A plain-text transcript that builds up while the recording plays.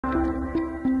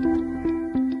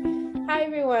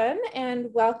everyone, and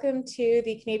welcome to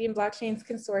the Canadian Blockchains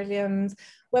Consortium's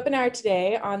webinar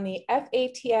today on the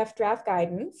FATF draft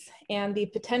guidance and the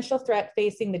potential threat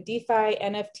facing the DeFi,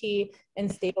 NFT, and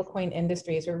stablecoin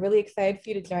industries. We're really excited for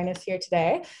you to join us here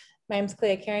today. My name is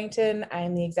Clea Carrington.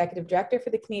 I'm the Executive Director for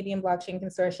the Canadian Blockchain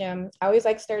Consortium. I always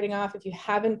like starting off, if you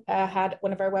haven't had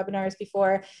one of our webinars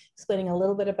before, explaining a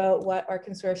little bit about what our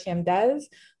consortium does.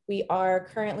 We are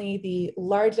currently the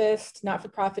largest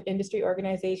not-for-profit industry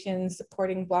organization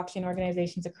supporting blockchain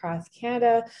organizations across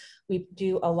Canada. We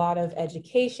do a lot of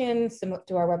education, similar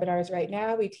to our webinars right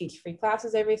now. We teach free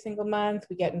classes every single month.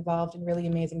 We get involved in really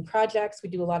amazing projects. We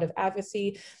do a lot of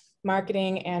advocacy,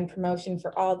 marketing, and promotion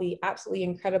for all the absolutely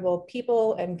incredible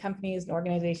people and companies and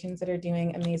organizations that are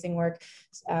doing amazing work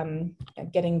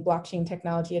getting blockchain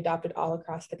technology adopted all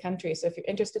across the country. So if you're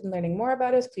interested in learning more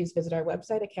about us, please visit our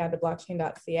website at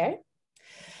canadablockchain.ca.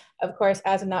 Of course,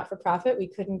 as a not-for-profit, we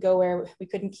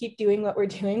couldn't keep doing what we're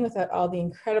doing without all the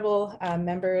incredible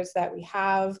members that we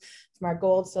have from our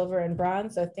gold, silver, and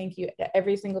bronze. So thank you to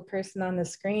every single person on the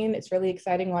screen. It's really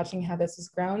exciting watching how this has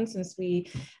grown since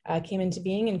we came into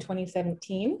being in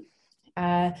 2017.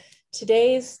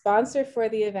 Today's sponsor for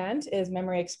the event is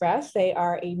Memory Express. They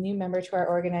are a new member to our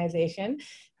organization.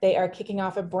 They are kicking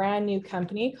off a brand new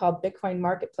company called Bitcoin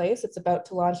Marketplace. It's about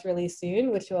to launch really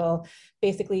soon, which will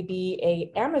basically be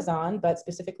a Amazon, but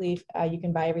specifically you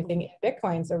can buy everything in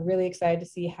Bitcoin. So really excited to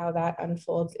see how that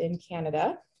unfolds in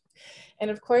Canada. And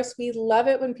of course, we love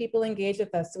it when people engage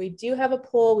with us. So we do have a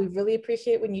poll. We really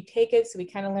appreciate when you take it. So we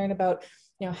kind of learn about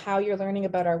how you're learning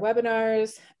about our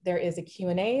webinars. There is a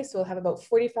Q&A, so we'll have about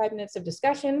 45 minutes of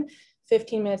discussion,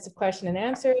 15 minutes of question and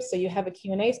answers. So you have a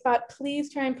Q&A spot.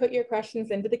 Please try and put your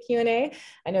questions into the Q&A.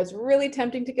 I know it's really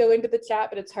tempting to go into the chat,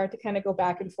 but it's hard to kind of go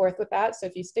back and forth with that. So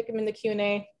if you stick them in the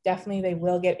Q&A, definitely they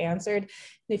will get answered.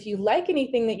 And if you like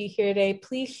anything that you hear today,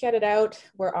 please shout it out.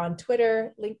 We're on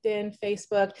Twitter, LinkedIn,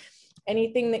 Facebook.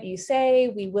 Anything that you say,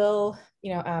 we will,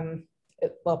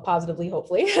 well, positively,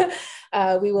 hopefully.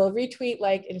 We will retweet,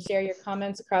 like, and share your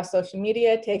comments across social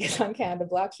media. Take us on Canada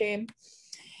Blockchain.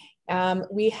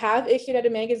 We have issued out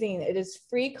a magazine. It is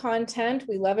free content.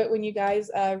 We love it when you guys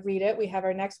read it. We have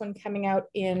our next one coming out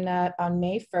on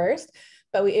May 1st,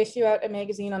 but we issue out a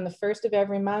magazine on the 1st of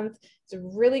every month. It's a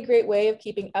really great way of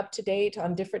keeping up to date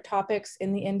on different topics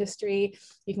in the industry.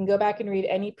 You can go back and read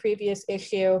any previous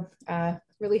issue.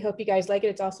 Really hope you guys like it.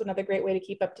 It's also another great way to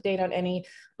keep up to date on any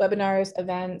webinars,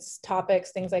 events,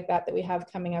 topics, things like that we have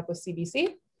coming up with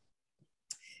CBC.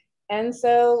 And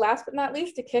so last but not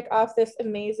least, to kick off this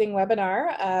amazing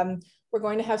webinar, we're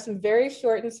going to have some very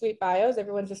short and sweet bios.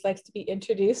 Everyone just likes to be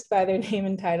introduced by their name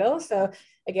and title. So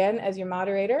again, as your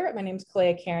moderator, my name is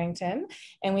Clea Carrington,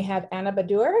 and we have Anna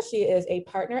Badur. She is a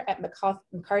partner at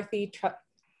McCarthy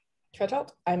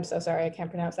Treadwell. I'm so sorry, I can't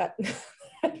pronounce that.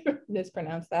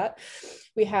 Mispronounce that.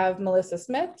 We have Melissa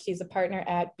Smith. She's a partner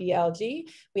at BLG.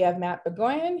 We have Matt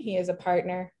Begoyan. He is a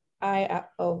partner.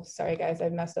 Oh, sorry guys, I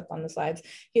messed up on the slides.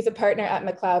 He's a partner at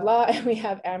McLeod Law, and we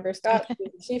have Amber Scott,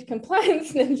 Chief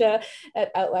Compliance Ninja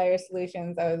at Outlier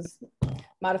Solutions. I was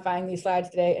modifying these slides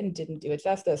today and didn't do it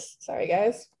justice. Sorry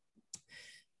guys.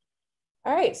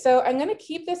 All right, so I'm going to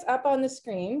keep this up on the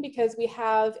screen because we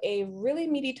have a really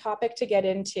meaty topic to get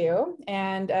into,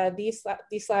 and these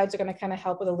slides are going to kind of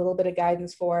help with a little bit of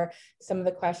guidance for some of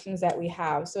the questions that we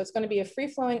have. So it's going to be a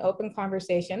free-flowing open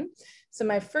conversation. So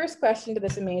my first question to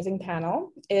this amazing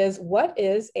panel is, what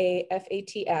is a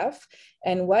FATF,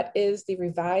 and what is the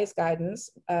revised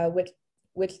guidance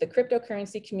which the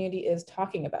cryptocurrency community is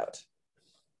talking about?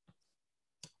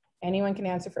 Anyone can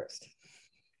answer first.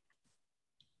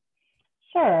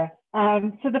 Sure.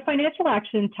 So the Financial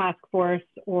Action Task Force,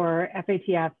 or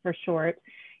FATF for short,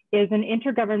 is an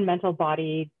intergovernmental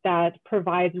body that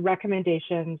provides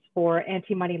recommendations for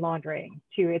anti-money laundering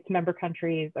to its member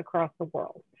countries across the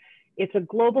world. It's a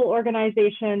global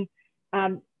organization.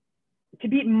 To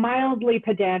be mildly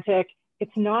pedantic,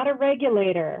 it's not a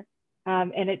regulator,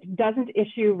 and it doesn't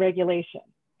issue regulation.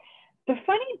 The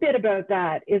funny bit about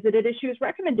that is that it issues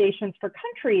recommendations for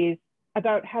countries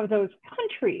about how those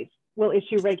countries will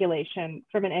issue regulation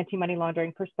from an anti-money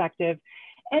laundering perspective.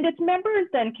 And its members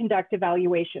then conduct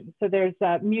evaluations. So there's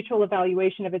a mutual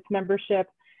evaluation of its membership.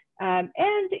 And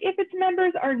if its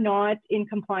members are not in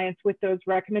compliance with those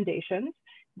recommendations,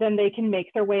 then they can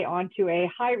make their way onto a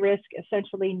high risk,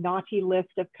 essentially naughty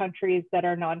list of countries that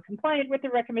are non-compliant with the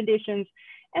recommendations.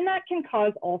 And that can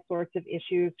cause all sorts of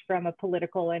issues from a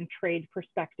political and trade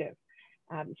perspective.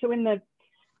 So in the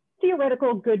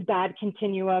theoretical good-bad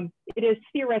continuum, it is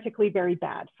theoretically very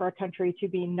bad for a country to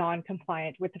be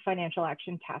non-compliant with the Financial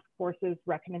Action Task Force's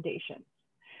recommendations.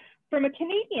 from a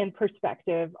Canadian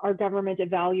perspective, our government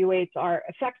evaluates our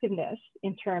effectiveness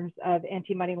in terms of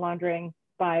anti-money laundering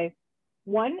by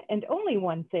one and only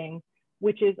one thing,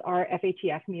 which is our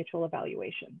FATF mutual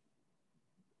evaluation.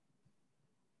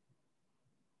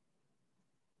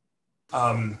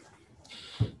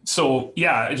 So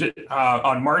yeah,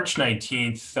 on March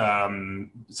 19th,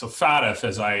 so FATF,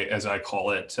 as I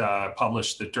call it,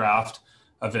 published the draft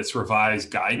of its revised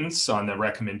guidance on the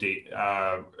recommended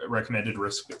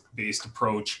risk-based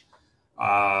approach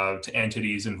to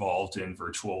entities involved in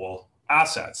virtual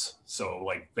assets. So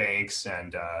like banks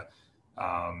and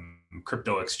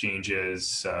crypto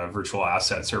exchanges, virtual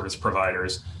asset service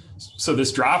providers. So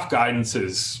this draft guidance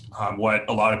is what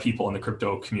a lot of people in the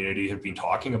crypto community have been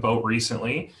talking about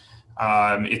recently.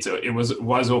 It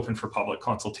was open for public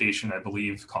consultation. I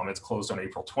believe comments closed on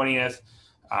April 20th.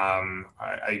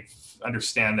 I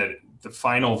understand that the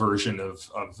final version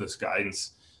of this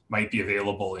guidance might be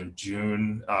available in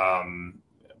June, or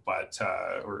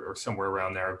somewhere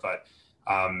around there. But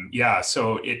yeah,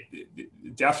 so it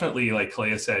definitely, like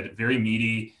Kalea said, very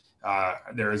meaty.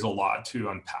 There is a lot to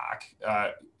unpack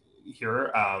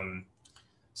here.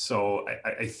 So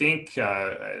I think,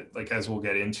 like as we'll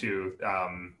get into,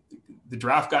 the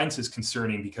draft guidance is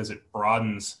concerning because it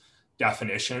broadens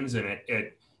definitions and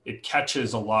it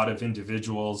catches a lot of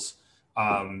individuals,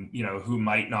 who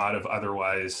might not have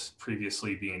otherwise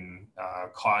previously been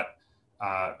caught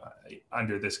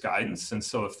under this guidance. And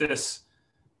so if this,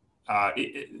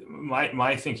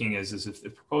 my thinking is if the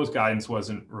proposed guidance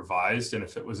wasn't revised and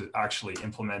if it was actually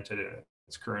implemented in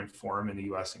its current form in the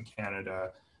US and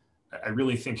Canada, I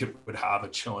really think it would have a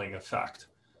chilling effect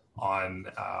on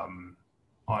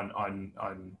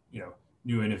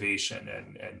new innovation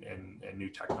and new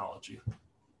technology.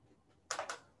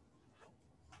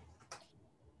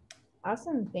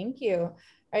 Awesome, thank you.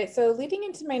 All right, so leading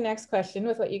into my next question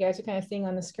with what you guys are kind of seeing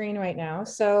on the screen right now.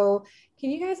 So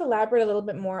can you guys elaborate a little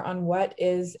bit more on what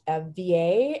is a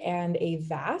VA and a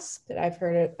VASP, that I've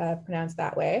heard it pronounced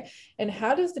that way, and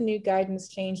how does the new guidance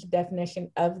change the definition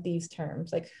of these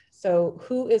terms? Like, so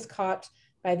who is caught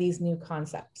by these new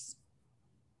concepts?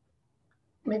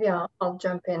 Maybe I'll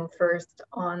jump in first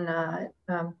on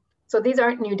so these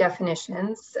aren't new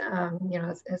definitions.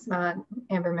 As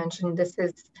Amber mentioned, this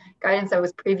is guidance that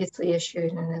was previously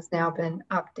issued and has now been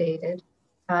updated.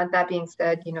 That being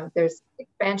said, there's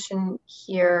expansion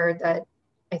here that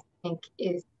I think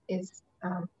is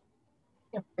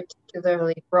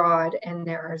particularly broad, and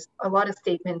there's a lot of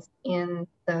statements in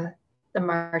the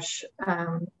March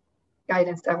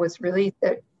guidance that was released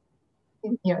that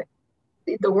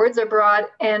the words are broad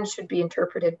and should be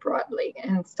interpreted broadly.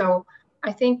 And so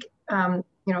I think,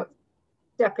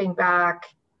 stepping back,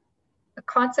 the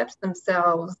concepts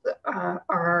themselves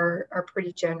are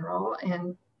pretty general.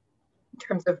 And in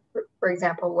terms of, for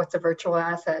example, what's a virtual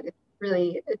asset? It's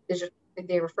really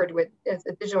they refer to it as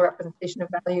a digital representation of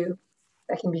value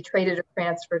that can be traded or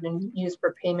transferred and used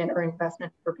for payment or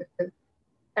investment purposes.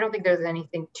 I don't think there's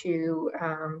anything too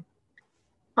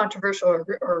controversial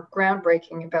or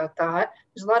groundbreaking about that.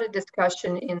 There's a lot of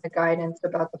discussion in the guidance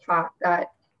about the fact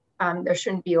that there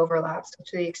shouldn't be overlaps. So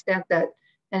to the extent that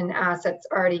an asset's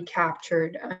already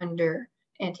captured under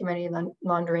anti-money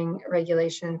laundering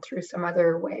regulation through some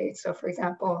other way. So for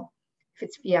example, if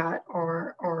it's fiat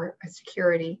or a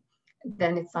security,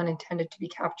 then it's not intended to be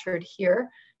captured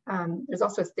here. There's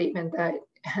also a statement that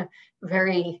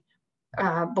very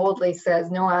boldly says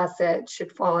no asset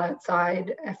should fall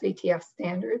outside FATF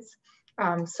standards.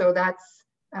 So that's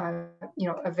a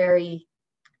very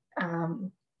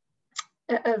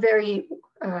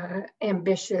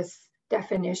ambitious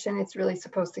definition. It's really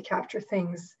supposed to capture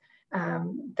things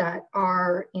that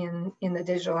are in the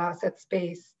digital asset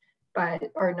space,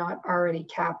 but are not already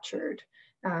captured.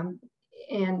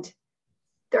 And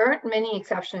there aren't many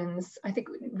exceptions. I think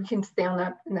we can stay on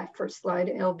that first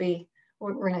slide.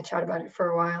 We're going to chat about it for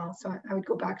a while, so I would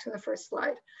go back to the first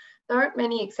slide. There aren't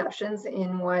many exceptions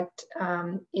in what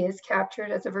is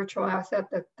captured as a virtual asset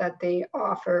that they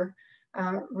offer.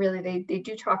 Really, they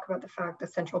do talk about the fact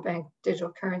that central bank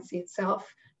digital currency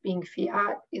itself, being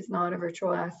fiat, is not a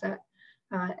virtual asset.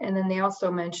 And then they also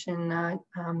mention that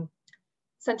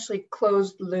essentially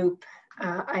closed loop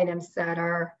items that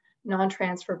are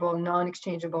non-transferable,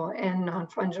 non-exchangeable, and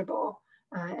non-fungible.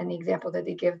 And the example that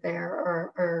they give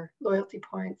there are loyalty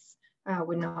points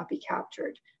would not be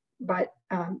captured. But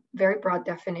very broad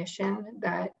definition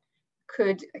that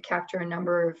could capture a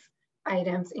number of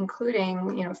items,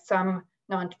 including some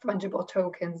non-fungible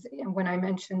tokens. And when I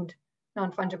mentioned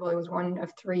non-fungible, it was one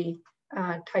of three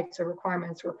types of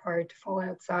requirements required to fall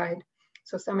outside.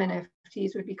 So some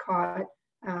NFTs would be caught,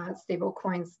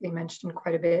 Stablecoins, they mentioned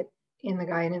quite a bit in the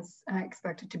guidance,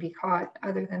 expected to be caught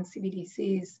other than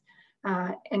CBDCs.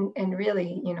 And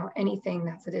really, you know, anything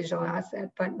that's a digital asset,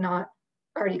 but not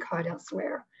already caught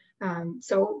elsewhere.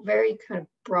 So very kind of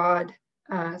broad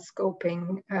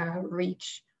scoping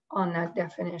reach on that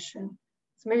definition.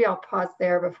 So maybe I'll pause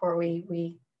there before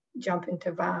we jump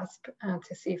into VASP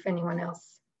to see if anyone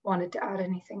else wanted to add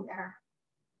anything there.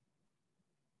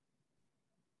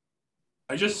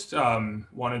 I just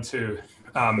wanted to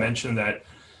mention that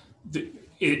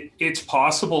it's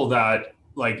possible that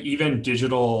like even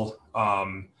digital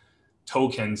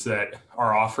tokens that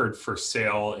are offered for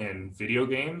sale in video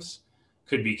games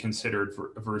could be considered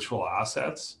virtual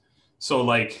assets. So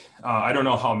like, I don't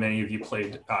know how many of you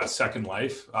played Second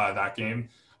Life, that game.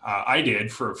 I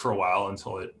did for a while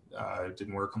until it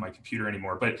didn't work on my computer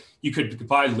anymore, but you could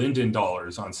buy Linden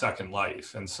dollars on Second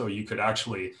Life. And so you could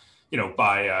actually, you know,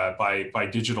 buy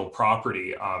digital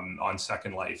property on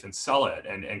Second Life and sell it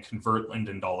and convert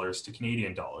Linden dollars to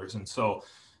Canadian dollars. And so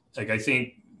like, I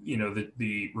think, you know,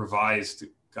 the revised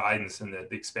guidance and the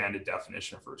expanded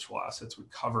definition of virtual assets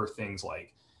would cover things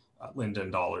like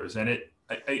Linden dollars. And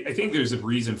I think there's a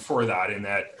reason for that, in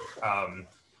that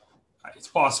it's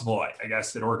possible, I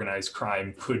guess, that organized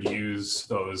crime could use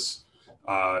those,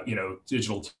 you know,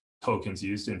 digital tokens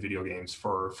used in video games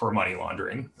for money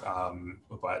laundering.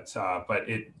 But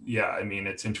yeah, I mean,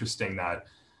 it's interesting that,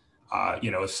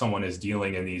 you know, if someone is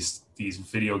dealing in these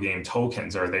video game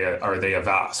tokens, are they a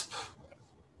VASP?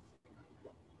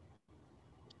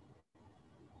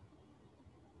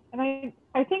 And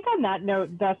I think on that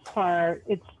note, thus far,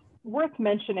 it's worth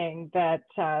mentioning that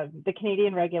the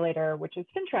Canadian regulator, which is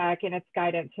FINTRAC, in its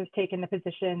guidance has taken the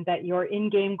position that your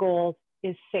in-game goal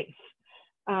is safe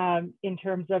in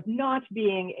terms of not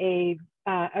being a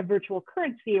virtual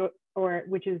currency, or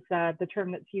which is the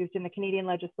term that's used in the Canadian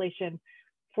legislation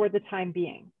for the time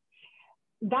being.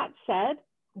 That said,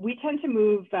 we tend to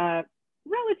move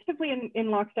relatively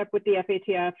in lockstep with the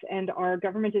FATF, and our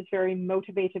government is very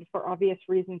motivated for obvious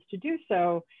reasons to do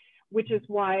so, which is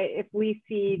why if we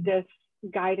see this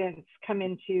guidance come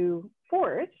into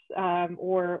force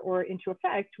or into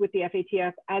effect with the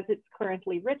FATF as it's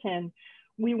currently written,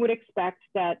 we would expect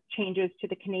that changes to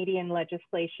the Canadian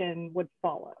legislation would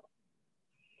follow.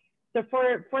 So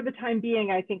for the time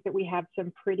being, I think that we have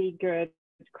some pretty good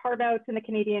carve-outs in the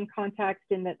Canadian context,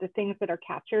 in that the things that are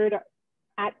captured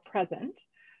at present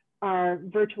are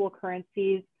virtual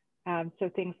currencies. So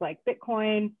things like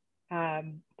Bitcoin,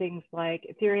 things like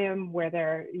Ethereum,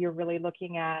 where you're really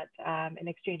looking at an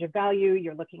exchange of value.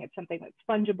 You're looking at something that's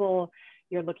fungible.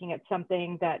 You're looking at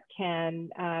something that can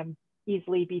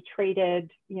easily be traded,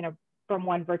 you know, from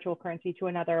one virtual currency to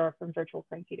another, or from virtual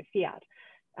currency to fiat.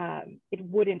 It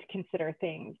wouldn't consider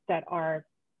things that are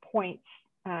points,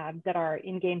 that are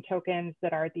in-game tokens,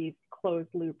 that are these closed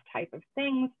loop type of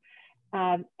things.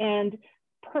 And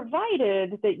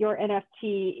provided that your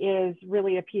NFT is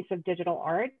really a piece of digital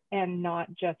art and not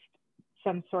just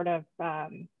some sort of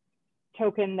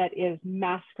token that is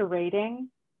masquerading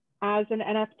as an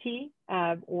NFT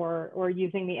or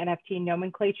using the NFT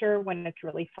nomenclature when it's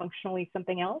really functionally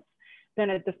something else, then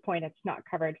at this point it's not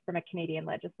covered from a Canadian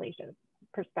legislation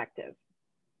perspective.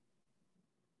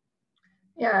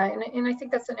 Yeah, and I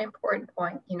think that's an important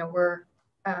point. You know, we're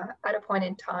at a point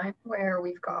in time where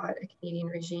we've got a Canadian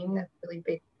regime that's really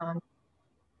based on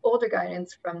older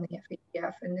guidance from the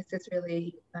FATF, and this is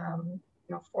really you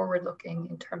know, forward-looking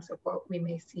in terms of what we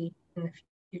may see in the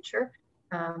future.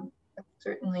 That's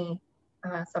certainly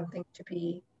something to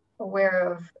be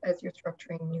aware of as you're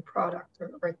structuring new products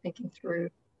or thinking through,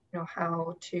 you know,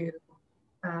 how to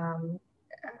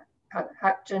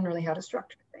generally how to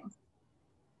structure things.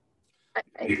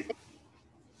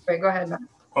 Sorry, go ahead, Matt.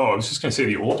 Oh, I was just going to say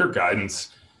the older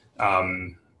guidance,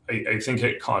 I think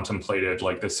it contemplated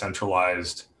like the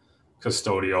centralized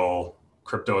custodial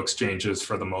crypto exchanges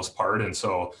for the most part. And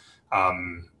so,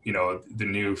 you know, the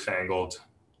newfangled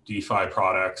DeFi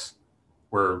products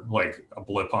were like a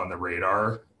blip on the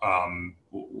radar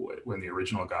when the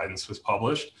original guidance was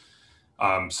published.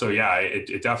 So yeah,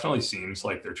 it definitely seems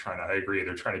like they're trying to, I agree,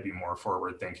 they're trying to be more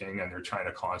forward thinking, and they're trying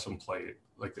to contemplate,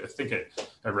 like, I think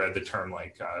I read the term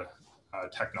like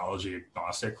technology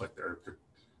agnostic, like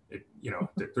you know,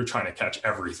 they're trying to catch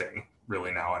everything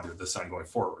really now under the sun going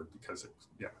forward, because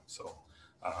yeah, so.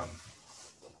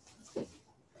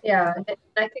 Yeah, and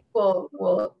I think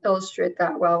we'll illustrate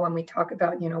that well when we talk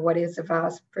about, you know, what is a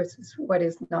VASP versus what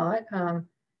is not.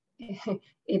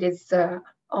 It is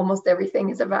almost everything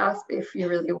is a VASP if you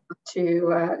really want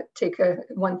to take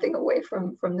one thing away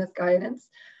from this guidance.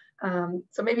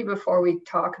 So maybe before we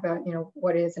talk about,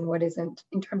 what is and what isn't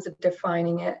in terms of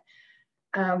defining it,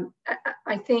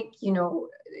 I think,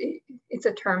 it's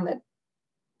a term that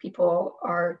people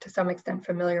are to some extent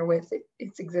familiar with.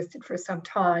 It's existed for some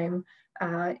time,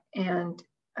 and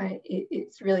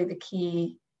it's really the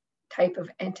key type of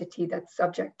entity that's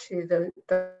subject to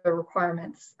the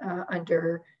requirements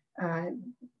under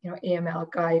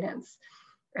AML guidance.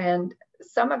 And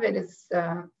some of it is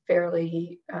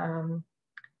fairly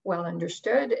well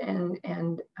understood,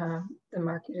 and the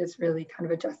market is really kind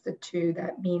of adjusted to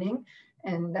that meaning.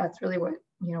 And that's really what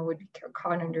would be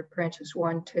caught under branches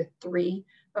 1 to 3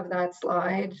 of that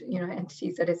slide.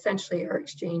 Entities that essentially are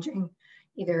exchanging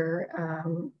either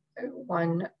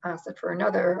one asset for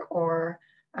another, or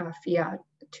fiat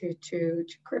to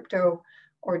crypto,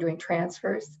 or doing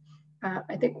transfers.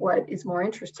 I think what is more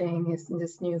interesting is in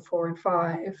this new 4 and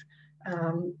 5,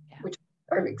 which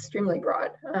are extremely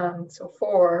broad. So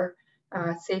 4,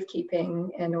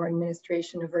 safekeeping and or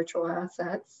administration of virtual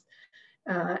assets,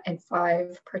 and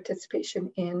 5,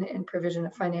 participation in and provision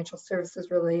of financial services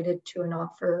related to an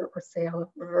offer or sale of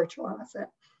a virtual asset.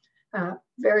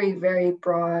 Very, very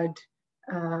broad,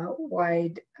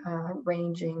 wide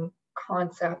ranging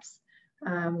concepts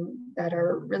that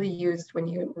are really used when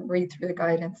you read through the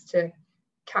guidance to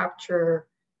capture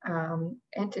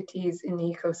entities in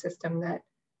the ecosystem that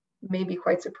may be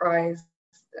quite surprised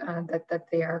that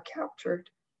they are captured.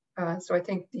 So I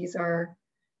think these are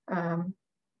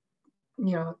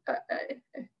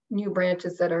new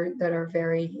branches that are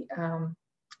very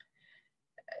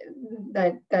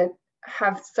that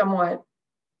have somewhat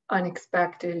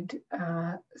unexpected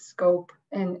scope,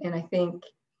 and I think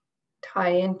tie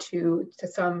into to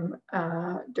some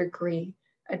degree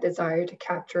a desire to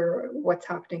capture what's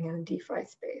happening in the DeFi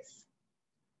space.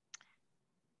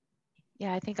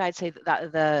 Yeah, I think I'd say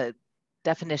that the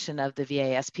definition of the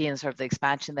VASP and sort of the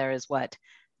expansion there is what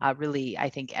really I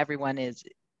think everyone is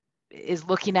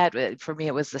looking at. For me,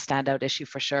 it was the standout issue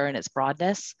for sure, and its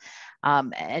broadness.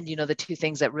 And the two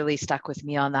things that really stuck with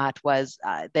me on that was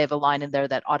they have a line in there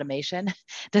that automation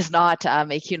does not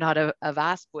make you not a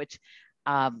VASP, which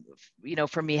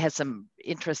for me has some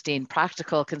interesting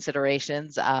practical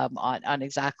considerations on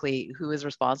exactly who is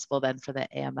responsible then for the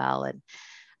AML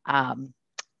and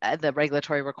the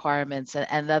regulatory requirements.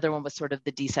 And the other one was sort of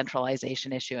the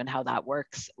decentralization issue and how that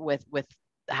works with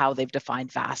how they've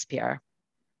defined VASP here.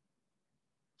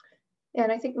 Yeah,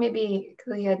 and I think maybe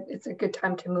it's a good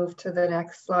time to move to the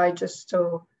next slide, just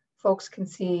so folks can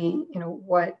see,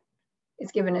 what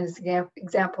is given as an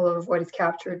example of what is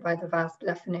captured by the VASP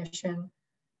definition.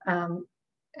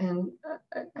 And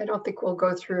I don't think we'll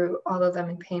go through all of them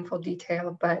in painful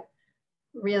detail, but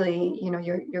really,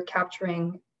 you're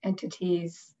capturing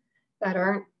entities that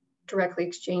aren't directly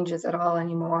exchanges at all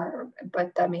anymore,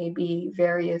 but that may be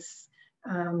various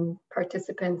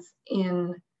participants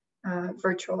in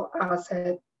virtual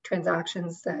asset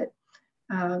transactions that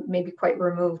may be quite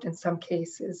removed in some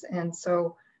cases. And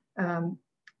so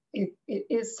it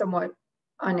is somewhat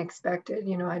unexpected.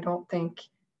 I don't think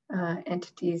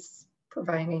entities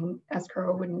providing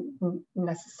escrow wouldn't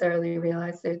necessarily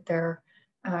realize that they're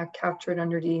captured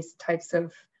under these types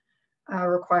of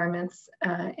requirements.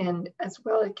 And as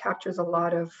well, it captures a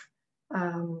lot of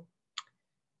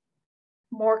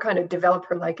more kind of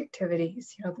developer-like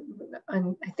activities.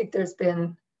 And I think there's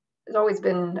always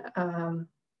been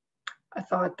a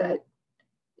thought that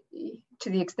to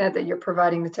the extent that you're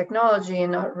providing the technology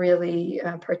and not really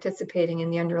participating in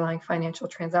the underlying financial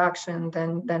transaction,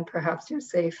 then perhaps you're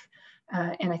safe.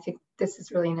 And I think this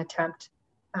is really an attempt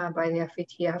by the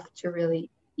FATF to really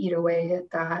eat away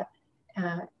at that.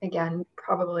 Again,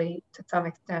 probably to some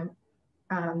extent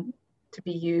to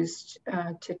be used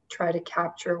to try to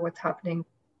capture what's happening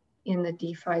in the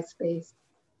DeFi space.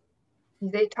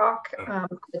 They talk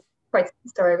but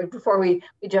before we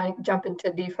jump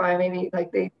into DeFi, maybe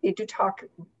they do talk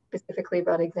specifically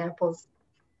about examples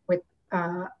with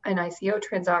an ICO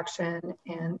transaction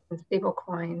and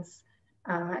stablecoins,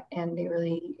 and they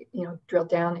really drill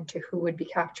down into who would be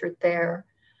captured there.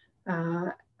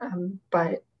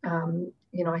 But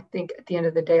I think at the end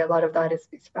of the day, a lot of that is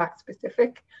fact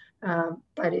specific,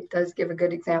 but it does give a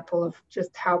good example of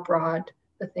just how broad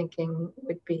the thinking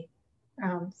would be.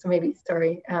 So maybe,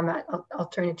 sorry, Matt, I'll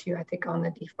turn it to you, I think, on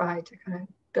the DeFi to kind of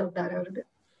build that out a bit.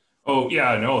 Oh,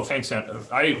 yeah, no, thanks.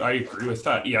 I agree with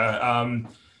that. Yeah.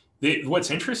 What's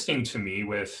interesting to me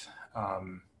with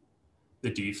the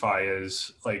DeFi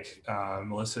is, like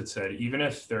Melissa had said, even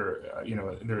if there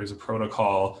is a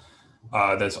protocol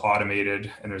that's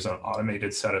automated and there's an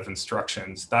automated set of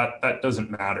instructions, that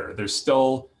doesn't matter. There's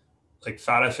still like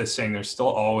FATF is saying there's still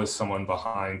always someone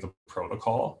behind the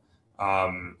protocol,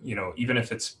 even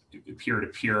if it's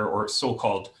peer-to-peer or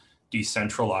so-called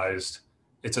decentralized,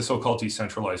 it's a so-called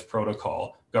decentralized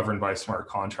protocol governed by smart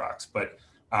contracts. But,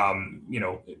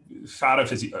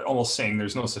 FATF is almost saying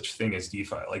there's no such thing as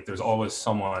DeFi. Like there's always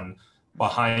someone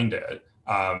behind it,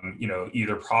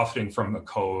 either profiting from the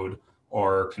code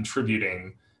or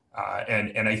contributing.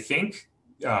 And I think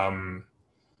FATF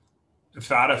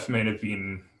may have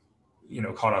been,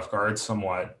 caught off guard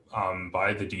somewhat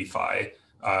by the DeFi,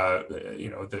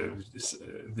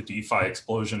 the DeFi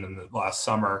explosion in the last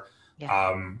summer. Yeah.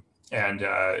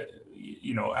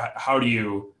 How do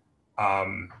you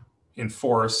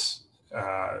enforce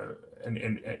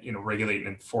and regulate and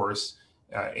enforce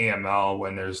AML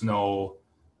when there's no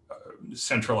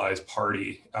centralized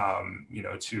party,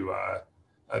 that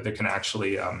can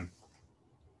actually, that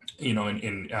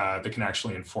can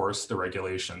actually enforce the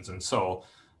regulations. And so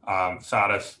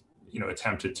FATF,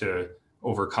 attempted to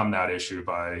overcome that issue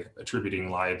by attributing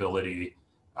liability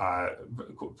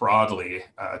broadly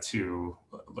to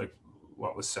like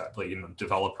what was said, like,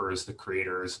 developers, the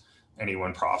creators,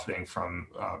 anyone profiting from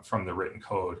the written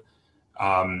code.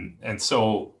 And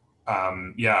so,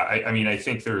 I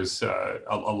think there's a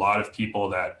lot of people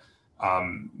that,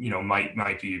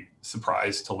 might be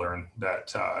surprised to learn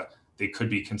that they could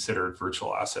be considered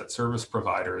virtual asset service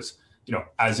providers,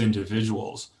 as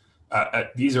individuals.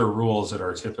 These are rules that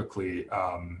are typically,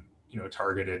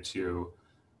 targeted to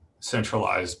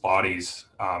centralized bodies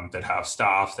that have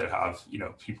staff, that have,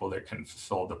 people that can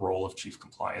fulfill the role of chief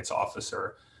compliance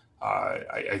officer.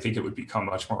 I think it would become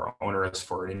much more onerous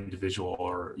for an individual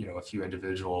or, a few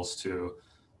individuals to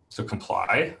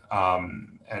comply.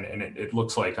 And it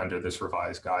looks like under this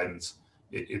revised guidance,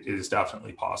 it is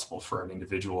definitely possible for an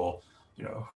individual,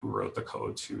 who wrote the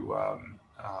code to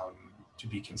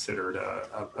be considered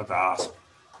a VASP.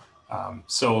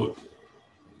 So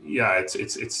yeah, it's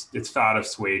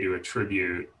FATF's way to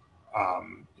attribute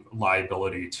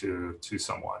liability to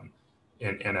someone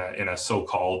in a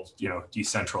so-called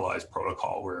decentralized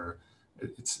protocol where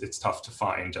it's tough to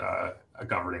find a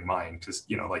governing mind, because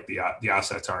like the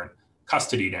assets aren't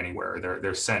custodied anywhere.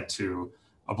 They're sent to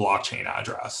a blockchain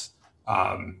address.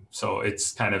 So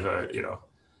it's kind of a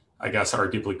I guess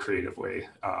arguably creative way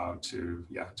to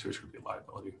attribute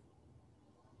liability.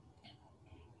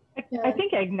 I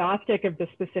think agnostic of the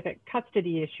specific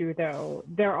custody issue, though,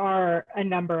 there are a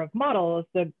number of models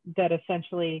that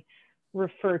essentially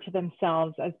refer to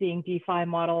themselves as being DeFi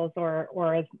models,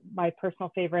 or as my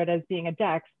personal favorite, as being a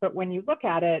DEX. But when you look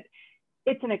at it,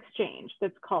 it's an exchange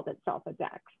that's called itself a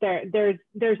DEX.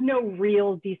 There's no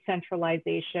real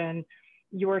decentralization.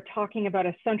 You're talking about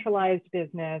a centralized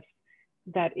business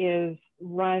that is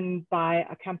run by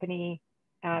a company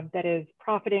that is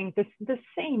profiting the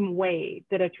same way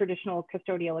that a traditional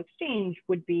custodial exchange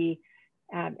would be,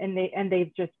 and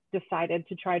they've just decided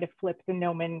to try to flip the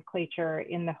nomenclature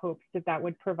in the hopes that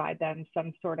would provide them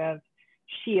some sort of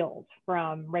shield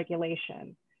from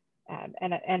regulation.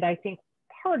 And I think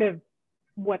part of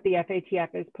what the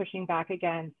FATF is pushing back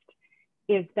against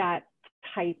is that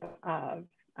type of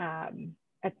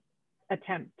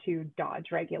attempt to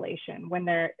dodge regulation, when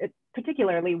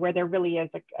particularly where there really is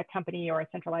a company or a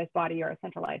centralized body or a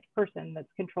centralized person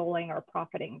that's controlling or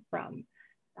profiting from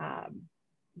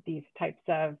these types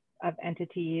of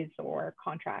entities or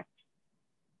contracts.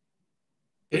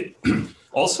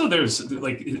 Also, there's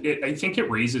like, I think it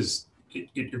raises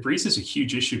a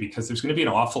huge issue, because there's going to be an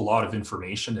awful lot of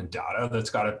information and data that's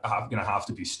going to have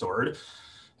to be stored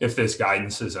if this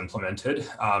guidance is implemented.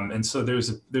 And so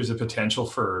there's a potential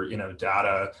for,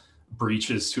 data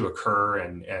breaches to occur,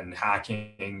 and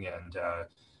hacking, and,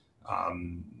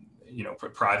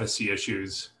 privacy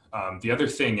issues. The other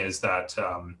thing is that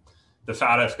the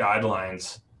FATF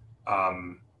guidelines,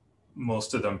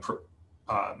 most of them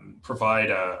provide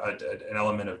an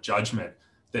element of judgment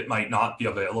that might not be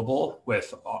available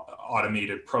with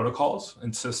automated protocols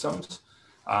and systems.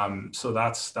 So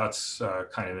that's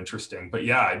kind of interesting. But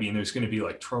yeah, I mean, there's going to be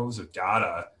like troves of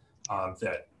data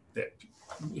that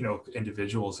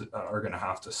individuals are going to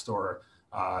have to store,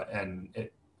 and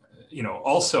it,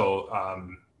 also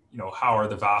how are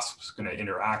the VASPs going to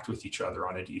interact with each other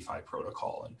on a DeFi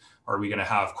protocol, and are we going to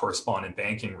have correspondent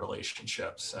banking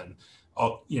relationships? And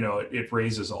it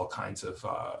raises all kinds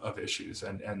of issues,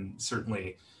 and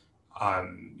certainly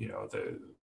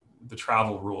the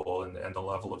travel rule and the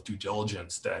level of due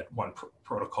diligence that one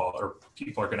protocol or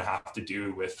people are going to have to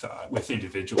do with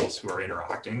individuals who are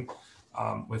interacting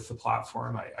with the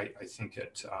platform. I think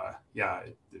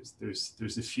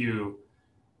there's a few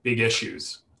big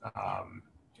issues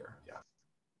here. Yeah.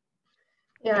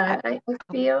 Yeah, I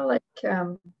feel like,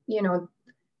 you know,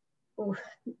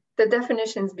 the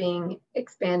definition's being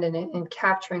expanded and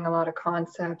capturing a lot of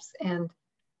concepts, and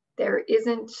there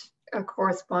isn't a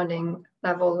corresponding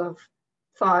level of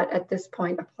thought at this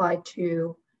point applied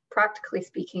to, practically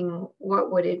speaking,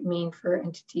 what would it mean for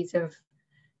entities of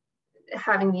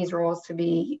having these roles to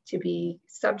be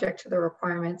subject to the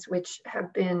requirements, which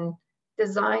have been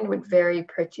designed with very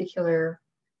particular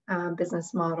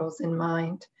business models in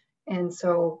mind. And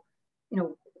so, you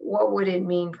know, what would it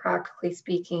mean, practically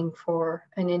speaking, for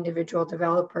an individual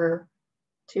developer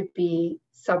to be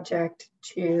subject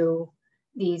to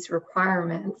these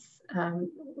requirements?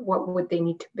 What would they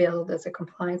need to build as a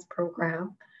compliance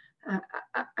program?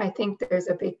 I think there's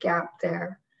a big gap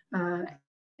there. And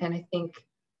I think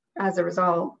as a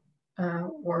result,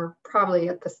 we're probably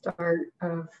at the start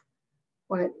of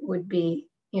what would be,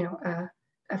 you know,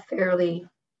 a fairly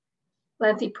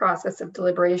lengthy process of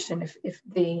deliberation if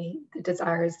the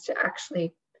desire is to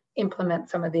actually implement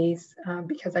some of these,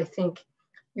 because I think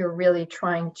you're really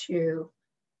trying to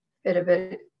fit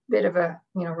a bit of a,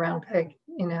 you know, round peg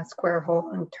in a square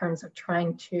hole in terms of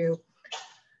trying to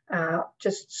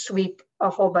just sweep a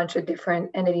whole bunch of different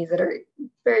entities that are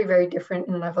very, very different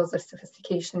in levels of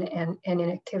sophistication and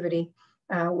inactivity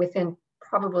within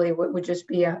probably what would just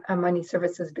be a money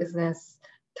services business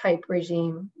type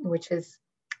regime, which is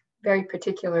very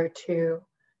particular to,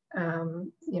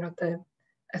 you know,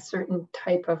 a certain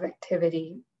type of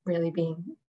activity really being,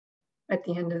 at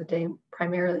the end of the day,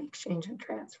 primarily exchange and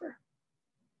transfer.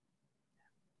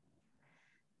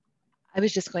 I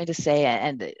was just going to say,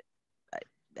 and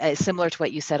similar to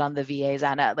what you said on the VAs,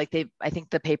 Anna, like I think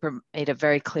the paper made it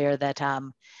very clear that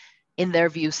in their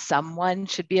view, someone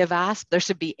should be a VASP. There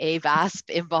should be a VASP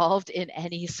involved in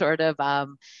any sort of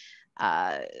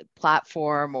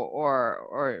platform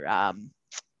or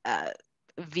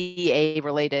VA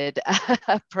related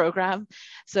program.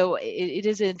 So it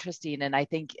is interesting. And I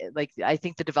think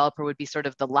the developer would be sort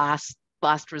of the last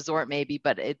resort maybe,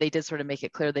 but they did sort of make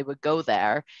it clear they would go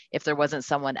there if there wasn't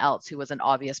someone else who was an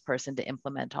obvious person to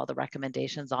implement all the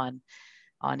recommendations on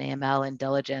AML and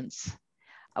diligence.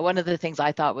 One of the things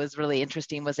I thought was really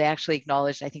interesting was they actually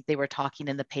acknowledged, I think they were talking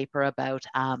in the paper about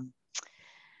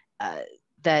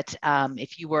that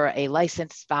if you were a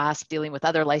licensed VASP dealing with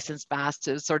other licensed VASPs,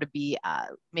 it would sort of be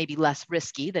maybe less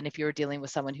risky than if you were dealing with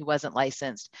someone who wasn't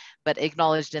licensed, but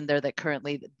acknowledged in there that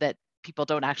currently that people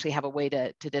don't actually have a way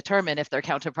to determine if their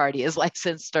counterparty is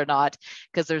licensed or not,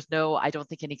 because there's I don't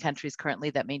think any countries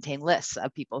currently that maintain lists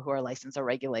of people who are licensed or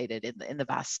regulated in the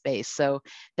VASP space. So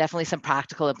definitely some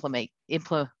practical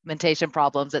implementation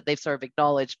problems that they've sort of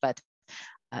acknowledged, but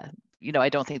you know, I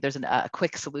don't think there's a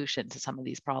quick solution to some of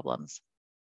these problems.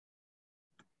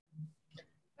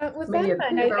 With that in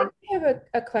mind, I have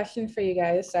a question for you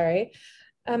guys, sorry.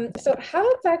 So how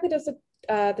exactly does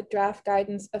the draft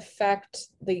guidance affect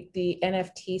the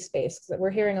NFT space? Because we're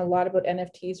hearing a lot about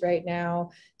NFTs right now,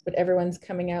 but everyone's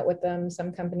coming out with them.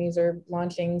 Some companies are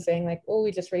launching saying like, oh,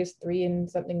 we just raised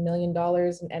 $3 million in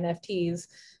NFTs.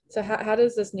 So how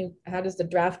does the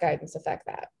draft guidance affect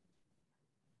that?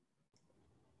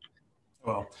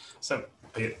 Well, so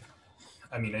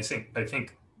I mean, I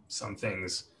think some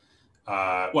things.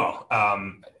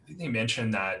 They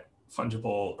mentioned that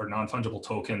fungible or non-fungible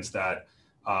tokens that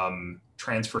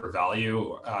transfer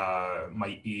value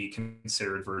might be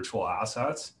considered virtual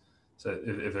assets. So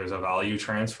if there's a value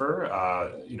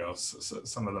transfer, you know,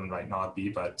 some of them might not be,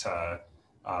 but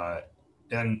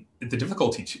and the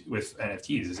difficulty with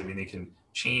NFTs is, I mean, they can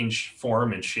change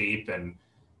form and shape and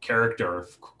character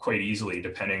quite easily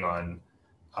depending on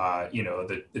you know,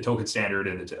 the token standard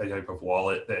and the type of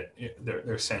wallet that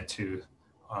they're sent to.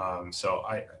 So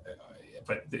I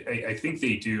think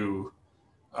they do.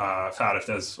 FATF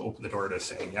does open the door to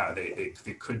saying, yeah, they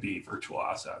could be virtual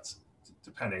assets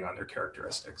depending on their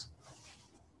characteristics.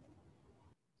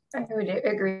 I would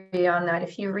agree on that.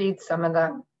 If you read some of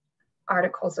the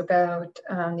articles about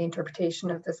the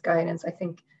interpretation of this guidance, I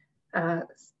think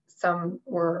some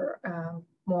were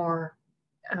more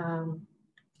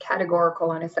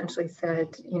categorical and essentially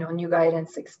said, you know, new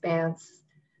guidance expands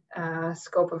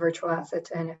scope of virtual assets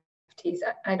to NFTs.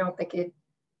 I don't think it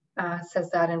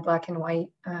says that in black and white.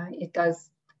 It does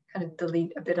kind of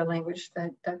delete a bit of language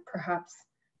that perhaps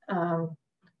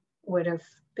would have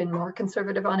been more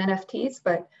conservative on NFTs,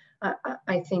 but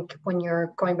I think when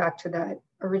you're going back to that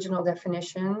original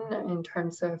definition in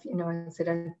terms of, you know, is it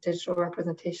a digital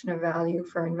representation of value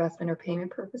for investment or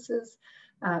payment purposes,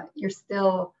 you're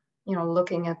still, you know,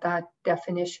 looking at that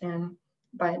definition,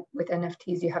 but with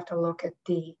NFTs, you have to look at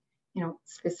the, you know,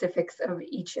 specifics of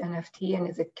each NFT and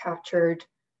is it captured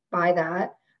by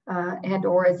that? and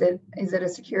or is it a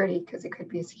security? Because it could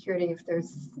be a security if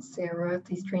there's, say, a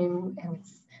royalty stream and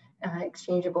it's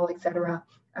exchangeable, etc.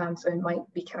 So it might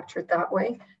be captured that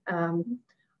way.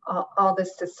 All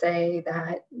this to say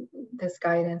that this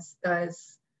guidance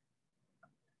does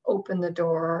open the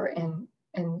door and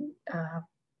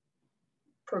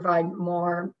provide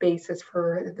more basis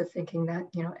for the thinking that,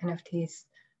 you know, NFTs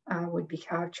would be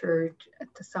captured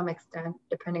to some extent,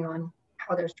 depending on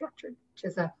how they're structured, which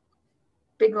is a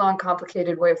big, long,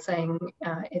 complicated way of saying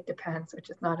it depends, which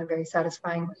is not a very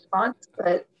satisfying response.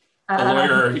 But a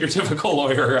lawyer, your typical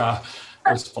lawyer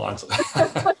response.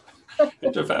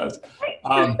 It depends.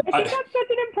 I think that's such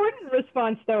an important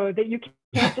response, though, that you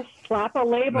can't just slap a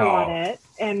label on it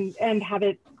and have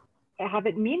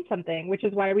it mean something, which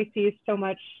is why we see so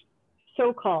much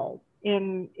so-called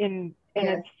and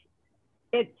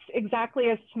it's exactly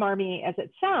as smarmy as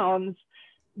it sounds,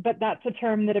 but that's a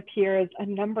term that appears a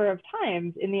number of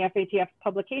times in the FATF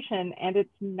publication, and it's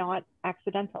not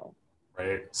accidental.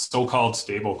 Right, so-called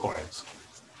stablecoins.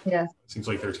 Yeah, seems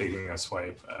like they're taking a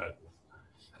swipe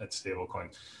at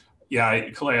stablecoin. Yeah,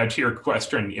 Kalea, to your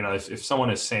question, you know, if someone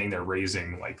is saying they're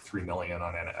raising like 3 million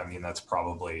on it, I mean, that's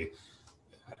probably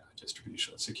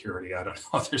distribution of security. I don't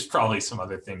know. There's probably some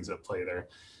other things at play there.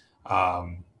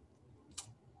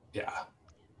 Yeah.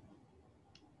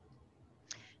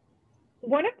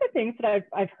 One of the things that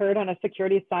I've heard on a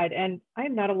security side, and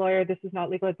I'm not a lawyer, this is not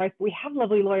legal advice, but we have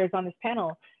lovely lawyers on this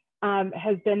panel,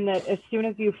 has been that as soon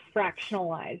as you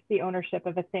fractionalize the ownership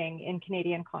of a thing in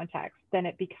Canadian context, then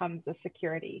it becomes a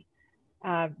security,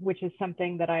 which is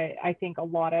something that I think a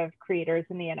lot of creators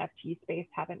in the NFT space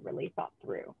haven't really thought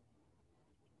through.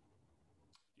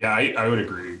 Yeah, I would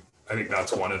agree. I think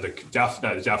that's one of the,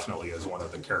 definitely is one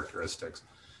of the characteristics.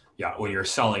 Yeah, when you're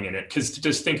selling in it, because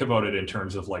just think about it in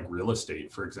terms of like real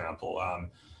estate, for example,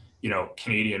 you know,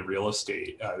 Canadian real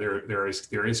estate, there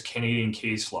is Canadian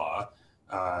case law,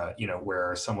 you know,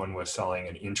 where someone was selling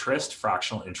an interest,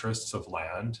 fractional interests of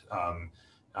land,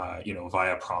 you know,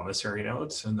 via promissory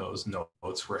notes, and those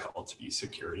notes were held to be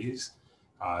securities.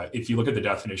 If you look at the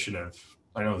definition of,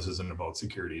 I know this isn't about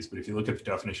securities, but if you look at the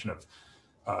definition of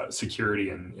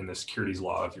security in the securities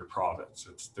law of your province,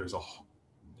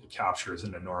 it captures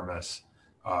an enormous,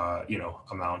 you know,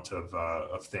 amount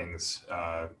of things,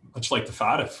 much like the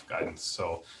FATF guidance.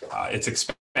 So it's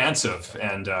expansive,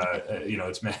 and you know,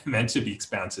 it's meant to be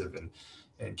expansive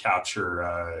and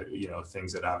capture, you know,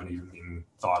 things that haven't even been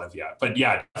thought of yet. But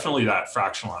yeah, definitely that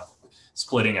fractional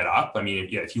splitting it up. I mean,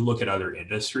 yeah, if you look at other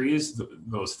industries,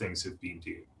 those things have been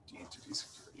deemed to be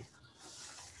security.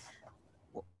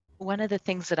 One of the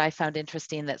things that I found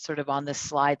interesting that's sort of on this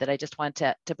slide that I just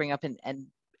wanted to bring up and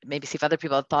maybe see if other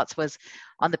people have thoughts was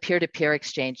on the peer-to-peer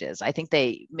exchanges. I think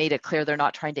they made it clear they're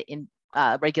not trying to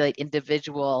regulate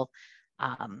individual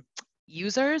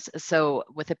users. So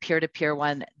with a peer-to-peer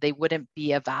one, they wouldn't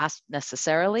be a VASP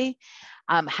necessarily.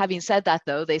 Having said that,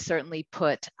 though, they certainly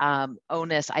put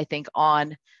onus, I think,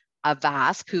 on a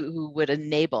VASP who would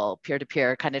enable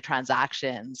peer-to-peer kind of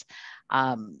transactions.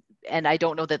 And I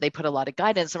don't know that they put a lot of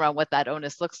guidance around what that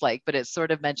onus looks like, but it's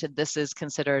sort of mentioned this is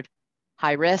considered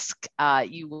high risk.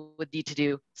 You would need to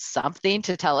do something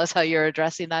to tell us how you're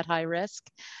addressing that high risk,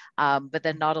 but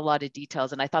then not a lot of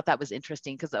details. And I thought that was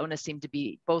interesting because the onus seemed to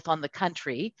be both on the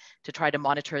country to try to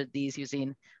monitor these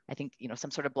using, I think, you know,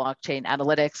 some sort of blockchain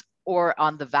analytics, or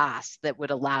on the VAS that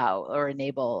would allow or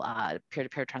enable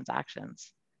peer-to-peer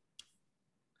transactions.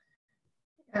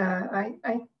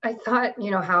 I thought,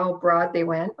 you know, how broad they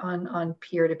went on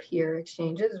peer-to-peer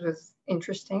exchanges was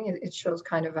interesting. It shows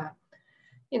kind of a,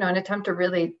 you know, an attempt to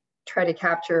really try to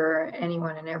capture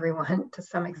anyone and everyone to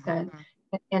some extent.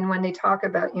 Mm-hmm. And when they talk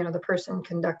about, you know, the person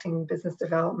conducting business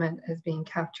development as being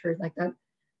captured like that,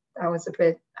 that was a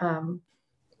bit,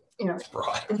 you know,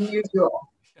 unusual.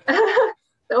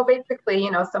 So basically,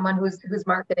 you know, someone who's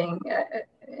marketing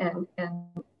and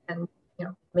you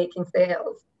know, making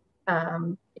sales,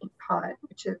 being caught,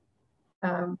 which is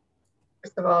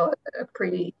first of all a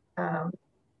pretty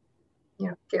you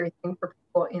know, scary thing for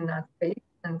people in that space,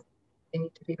 and they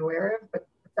need to be aware of. But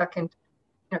second,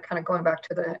 you know, kind of going back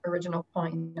to the original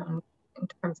point in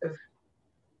terms of,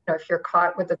 you know, if you're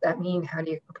caught, what does that mean? How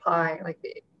do you comply? Like,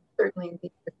 certainly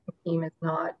the team is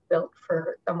not built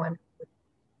for someone who's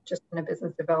just in a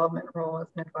business development role as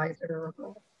an advisor,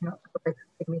 or, you know,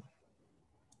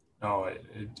 no,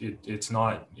 it's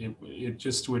not. It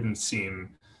just wouldn't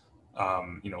seem,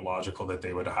 you know, logical that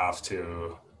they would have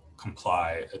to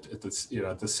comply at this, you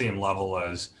know, at the same level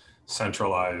as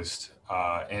centralized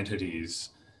entities,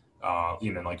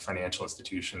 you know, like financial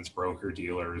institutions, broker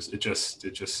dealers. It just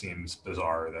seems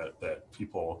bizarre that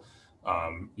people,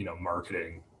 you know,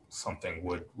 marketing something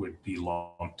would be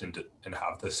lumped into and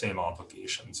have the same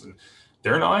obligations. And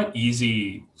they're not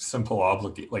easy, simple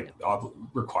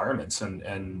requirements.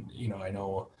 And you know, I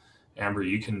know, Amber,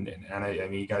 you can, and Anna, I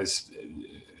mean, you guys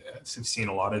have seen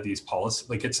a lot of these policies.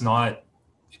 Like, it's not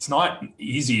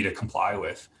easy to comply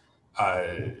with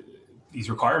these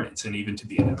requirements, and even to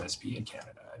be an MSP in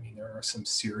Canada. I mean, there are some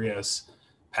serious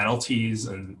penalties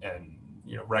and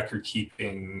you know, record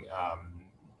keeping,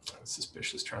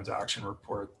 suspicious transaction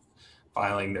report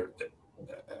filing.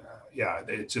 Yeah,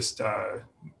 it just,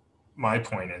 my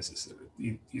point is that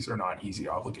these are not easy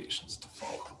obligations to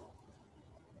follow.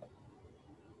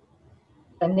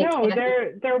 No,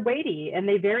 they're weighty, and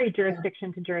they vary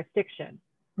jurisdiction to jurisdiction.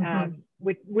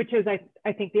 Which is,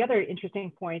 I think, the other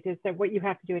interesting point is that what you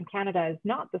have to do in Canada is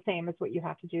not the same as what you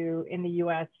have to do in the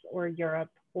US or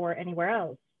Europe or anywhere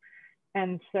else.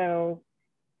 And so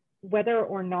whether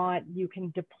or not you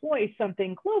can deploy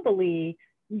something globally,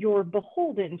 you're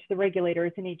beholden to the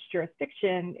regulators in each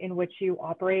jurisdiction in which you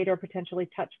operate or potentially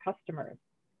touch customers.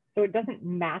 So it doesn't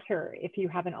matter if you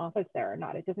have an office there or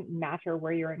not. It doesn't matter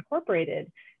where you're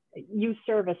incorporated. You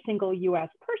serve a single US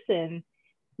person,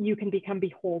 you can become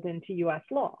beholden to US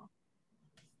law.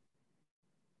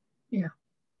 Yeah.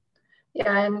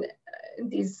 Yeah, and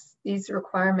these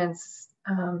requirements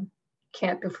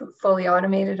can't be fully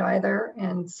automated either.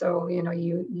 And so, you know,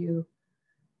 you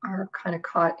are kind of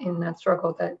caught in that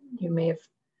struggle that you may have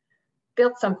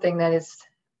built something that is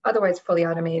otherwise fully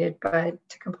automated, but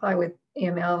to comply with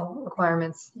AML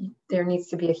requirements, there needs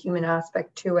to be a human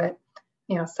aspect to it.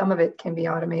 You know, some of it can be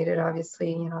automated,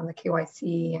 obviously, you know, the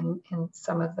KYC and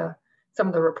some of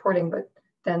the reporting, but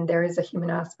then there is a human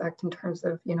aspect in terms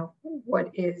of, you know,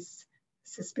 what is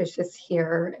suspicious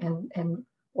here and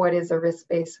what is a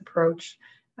risk-based approach.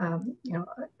 You know,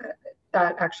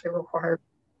 that actually requires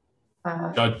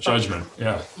judgment.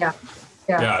 Yeah.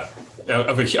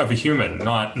 Of a human,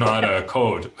 not a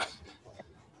code.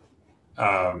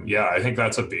 Yeah, I think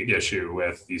that's a big issue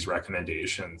with these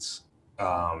recommendations.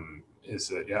 Is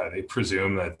that they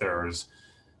presume that there's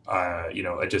you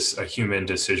know, just a human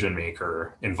decision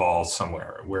maker involved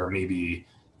somewhere, where maybe,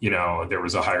 you know, there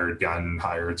was a hired gun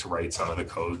hired to write some of the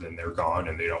code and they're gone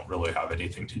and they don't really have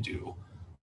anything to do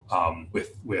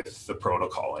with the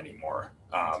protocol anymore.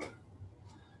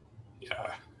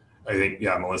 Yeah, I think,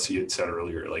 Melissa, you had said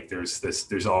earlier, like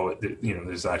there's all, you know,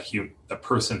 there's that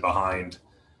person behind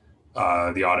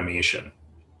the automation,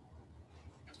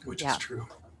 which is true.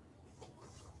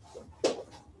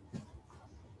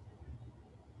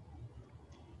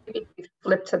 If you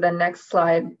flip to the next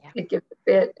slide, it gives a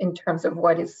bit in terms of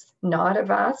what is not a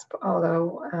VASP,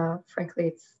 although frankly,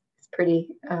 it's pretty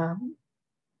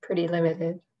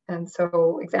limited. And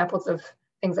so examples of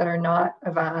things that are not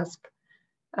a VASP,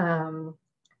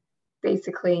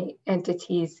 basically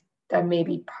entities that may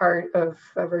be part of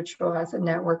a virtual asset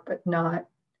network, but not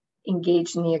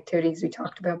engaged in the activities we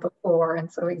talked about before.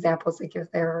 And so examples they give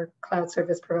there are cloud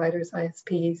service providers,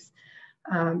 ISPs,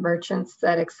 merchants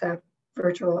that accept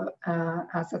virtual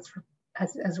assets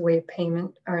as a way of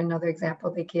payment are another example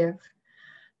they give.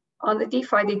 On the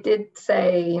DeFi, they did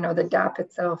say, you know, the DApp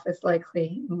itself is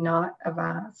likely not a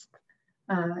VASP.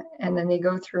 And then they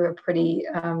go through a pretty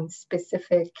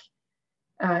specific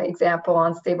example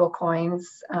on stablecoins,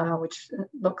 which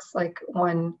looks like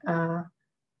one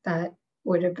that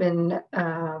would have been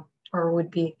or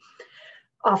would be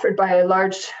offered by a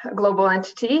large global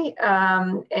entity.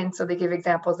 And so they give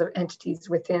examples of entities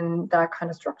within that kind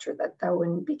of structure that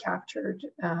wouldn't be captured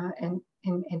and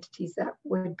entities that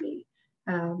would be.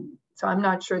 So I'm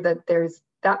not sure that there's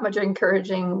that much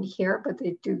encouraging here, but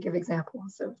they do give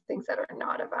examples of things that are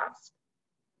not a VASP.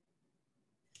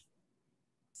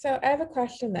 So I have a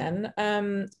question then.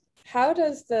 How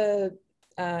does the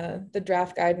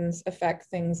draft guidance affect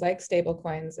things like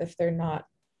stablecoins if they're not,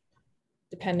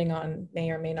 depending on, may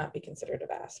or may not be considered a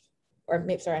VASP? Or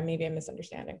maybe I'm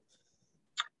misunderstanding.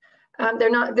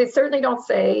 They're not. They certainly don't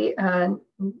say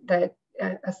that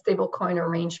a stablecoin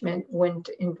arrangement wouldn't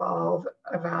involve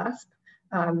a VASP.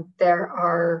 There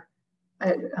are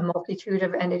a multitude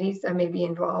of entities that may be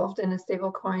involved in a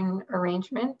stablecoin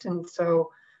arrangement, and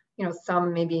so, you know,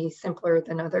 some may be simpler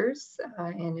than others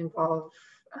and involve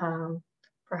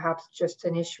perhaps just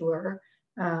an issuer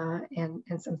and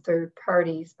some third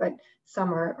parties, but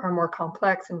some are more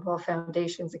complex, involve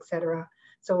foundations, etc.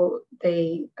 So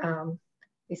they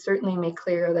certainly make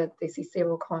clear that they see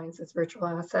stable coins as virtual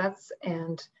assets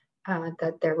and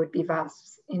that there would be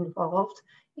VASPs involved.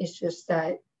 It's just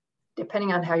that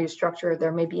depending on how you structure,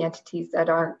 there may be entities that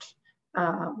aren't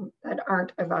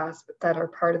a VASP that are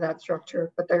part of that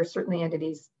structure, but there are certainly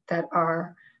entities that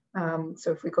are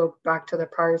So if we go back to the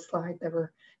prior slide, there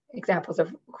were examples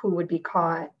of who would be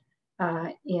caught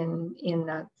in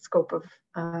that scope of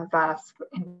VASP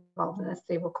involved in a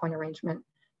stablecoin arrangement.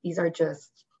 These are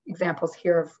just examples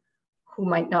here of who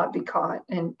might not be caught,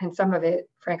 and some of it,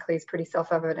 frankly, is pretty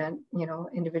self-evident. You know,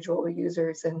 individual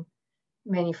users and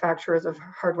manufacturers of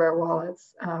hardware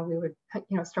wallets, we would,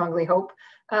 you know, strongly hope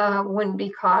wouldn't be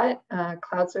caught.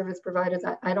 Cloud service providers,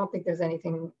 I don't think there's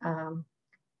anything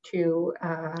too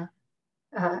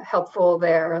helpful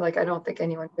there. Like, I don't think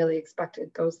anyone really expected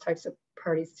those types of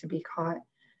parties to be caught.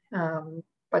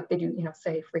 But they do, you know,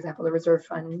 say, for example, the reserve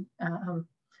fund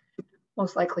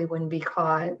most likely wouldn't be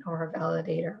caught, or a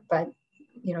validator, but,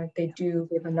 you know, they do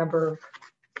give a number of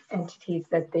entities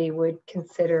that they would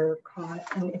consider caught,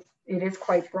 and it is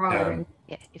quite broad. Yeah. And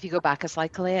yeah, if you go back a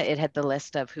slide, Kalia, it had the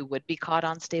list of who would be caught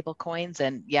on stable coins,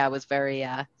 and yeah, it was very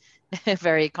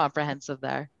very comprehensive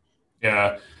there.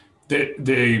 Yeah,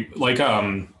 they like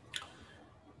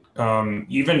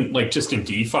even like just in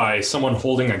DeFi, someone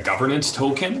holding a governance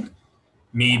token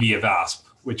may be a VASP,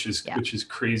 which is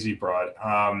crazy broad.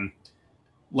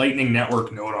 Lightning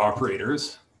Network node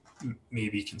operators may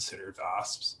be considered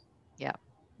VASPs. Yeah.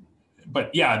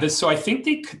 But yeah, so I think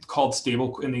they called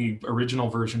stable, in the original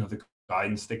version of the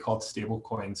guidance, they called stable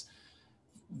coins,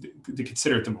 they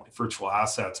considered them like virtual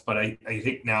assets. But I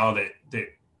think now that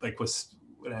like what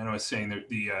Anna was saying,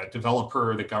 the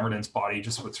developer, the governance body,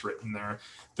 just what's written there,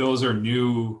 those are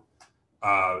new,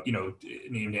 you know,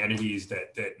 named entities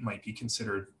that might be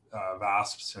considered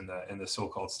VASPs in the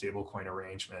so-called stablecoin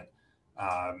arrangement.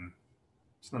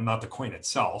 So not the coin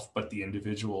itself, but the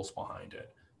individuals behind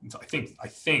it. And so I think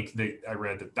I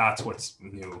read that that's what's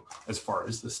new as far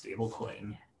as the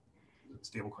stablecoins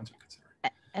are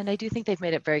considered. And I do think they've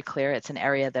made it very clear it's an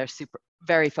area they're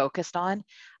very focused on.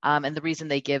 And the reason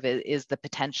they give is the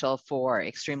potential for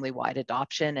extremely wide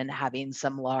adoption and having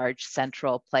some large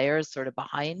central players sort of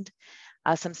behind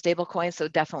some stable coins. So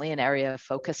definitely an area of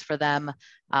focus for them.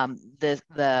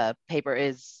 The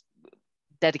paper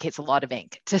dedicates a lot of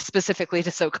ink specifically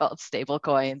to so-called stable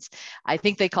coins. I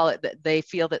think they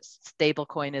feel that stable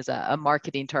coin is a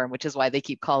marketing term, which is why they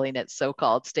keep calling it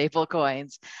so-called stable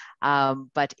coins.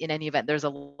 But in any event, there's a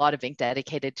lot of ink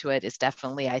dedicated to it. It's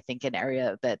definitely, I think, an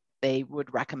area that they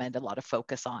would recommend a lot of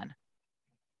focus on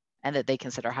and that they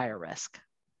consider higher risk.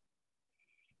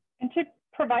 And to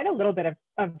provide a little bit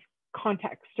of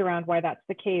context around why that's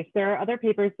the case, there are other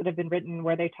papers that have been written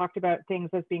where they talked about things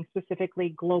as being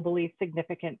specifically globally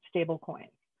significant stablecoins.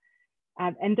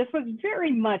 And this was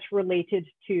very much related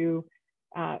to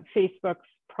Facebook's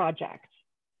project.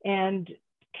 And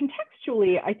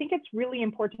contextually, I think it's really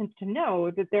important to know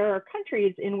that there are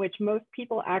countries in which most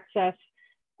people access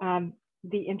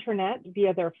the internet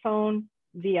via their phone,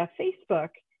 via Facebook.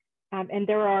 And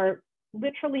there are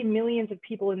literally millions of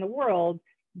people in the world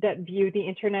that view the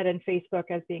internet and Facebook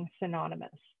as being synonymous,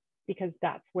 because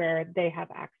that's where they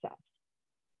have access.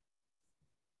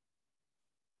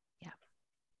 Yeah.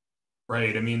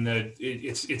 Right. I mean,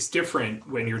 it's different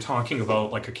when you're talking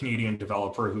about like a Canadian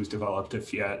developer who's developed a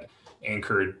fiat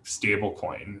anchored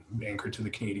stablecoin anchored to the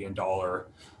Canadian dollar.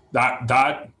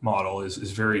 That model is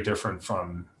very different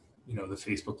from, you know, the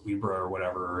Facebook Libra or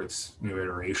whatever its new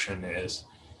iteration is.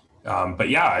 But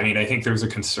yeah, I mean, I think there's a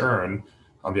concern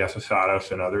on behalf of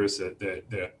FATF and others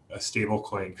that a stable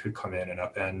coin could come in and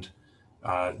upend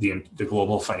the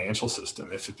global financial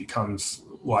system if it becomes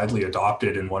widely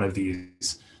adopted in one of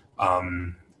these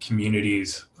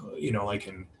communities, you know, like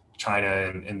in China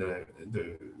and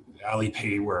the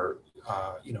Alipay, where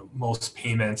you know, most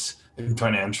payments and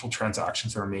financial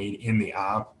transactions are made in the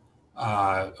app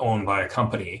owned by a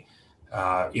company.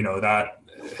 You know, that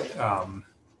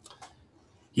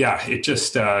yeah, it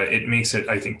just it makes it,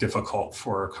 I think, difficult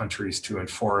for countries to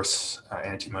enforce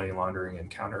anti-money laundering and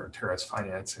counter-terrorist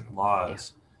financing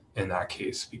laws in that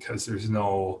case, because there's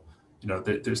no, you know,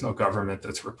 there's no government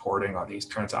that's reporting on these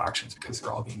transactions because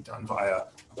they're all being done via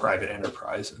a private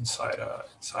enterprise inside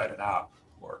an app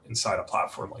or inside a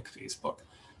platform like Facebook.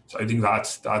 So I think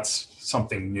that's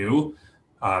something new.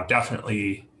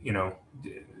 Definitely, you know,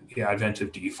 the advent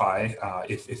of DeFi,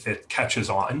 if it catches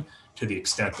on to the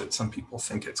extent that some people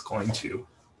think it's going to,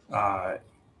 that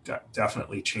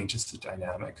definitely changes the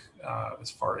dynamic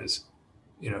as far as,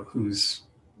 you know, who's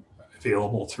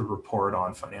available to report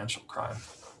on financial crime.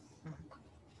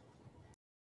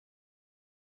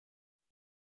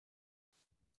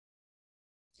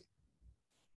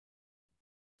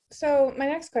 So my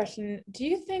next question, do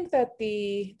you think that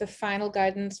the final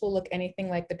guidance will look anything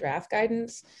like the draft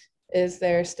guidance? Is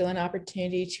there still an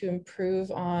opportunity to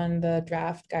improve on the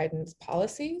draft guidance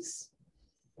policies?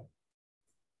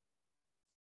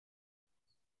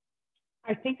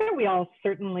 I think that we all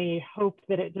certainly hope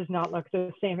that it does not look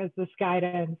the same as this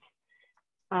guidance.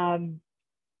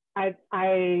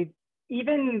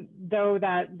 Even though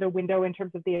that the window in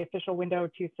terms of the official window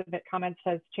to submit comments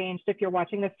has changed, if you're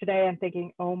watching this today and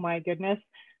thinking, oh my goodness,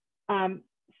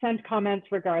 send comments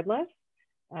regardless.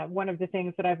 One of the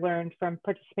things that I've learned from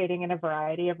participating in a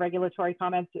variety of regulatory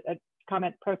comment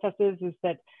processes is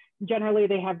that generally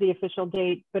they have the official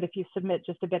date, but if you submit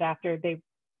just a bit after, they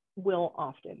will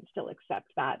often still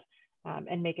accept that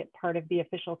and make it part of the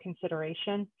official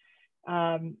consideration.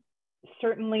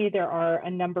 Certainly there are a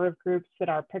number of groups that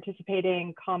are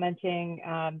participating, commenting,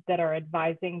 that are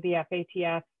advising the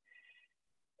FATF.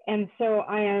 And so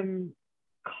I am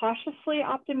cautiously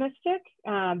optimistic,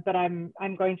 but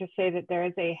I'm going to say that there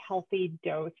is a healthy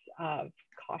dose of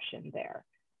caution there.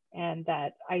 And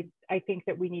that I think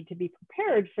that we need to be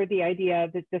prepared for the idea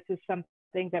that this is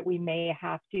something that we may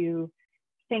have to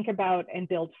think about and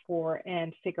build for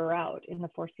and figure out in the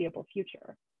foreseeable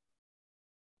future.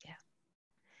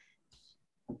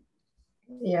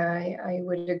 Yeah, I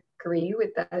would agree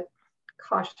with that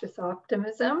cautious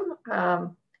optimism.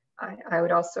 I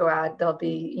would also add there'll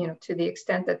be, you know, to the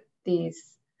extent that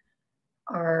these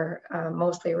are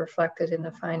mostly reflected in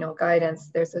the final guidance,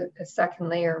 there's a second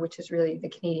layer, which is really the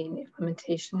Canadian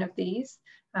implementation of these.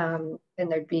 And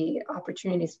there'd be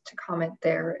opportunities to comment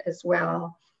there as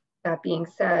well. That being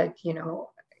said, you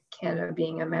know, Canada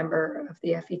being a member of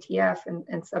the FATF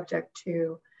and subject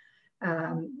to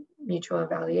mutual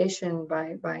evaluation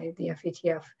by the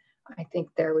FATF, I think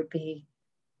there would be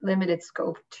limited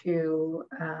scope to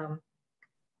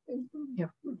you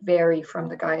know, vary from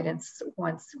the guidance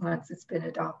once it's been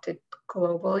adopted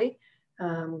globally.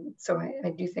 So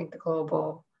I do think the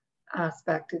global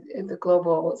aspect, the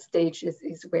global stage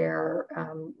is where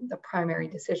the primary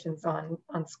decisions on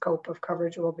scope of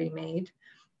coverage will be made.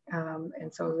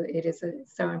 And so it is an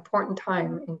important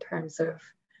time in terms of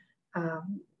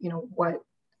you know, what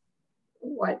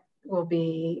will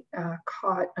be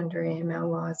caught under AML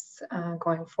laws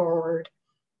going forward.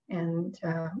 And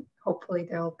hopefully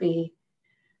there'll be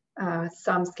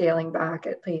some scaling back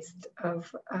at least of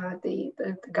the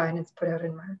guidance put out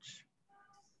in March.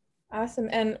 Awesome.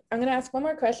 And I'm going to ask one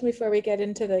more question before we get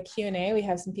into the Q&A. We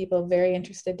have some people very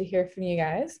interested to hear from you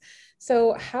guys.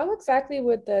 So how exactly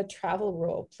would the travel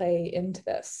rule play into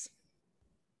this?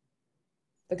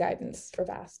 The guidance for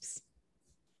VASPs.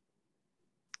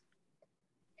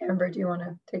 Amber, do you want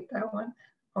to take that one?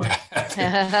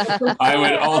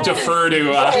 I'll defer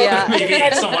to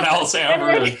maybe someone else,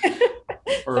 Amber,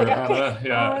 or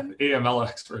AML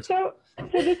expert. So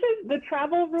this is the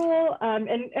travel rule,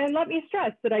 and let me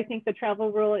stress that I think the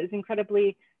travel rule is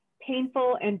incredibly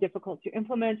painful and difficult to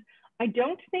implement. I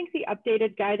don't think the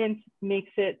updated guidance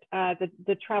makes it,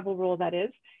 the travel rule that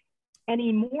is,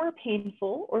 any more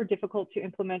painful or difficult to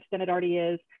implement than it already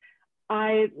is.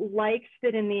 I liked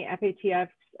that in the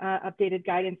FATF's updated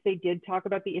guidance, they did talk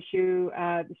about the issue,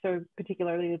 so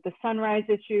particularly the sunrise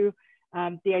issue,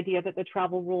 the idea that the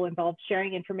travel rule involves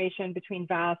sharing information between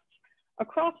VASPs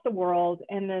across the world,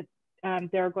 and that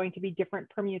there are going to be different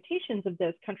permutations of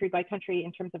this country by country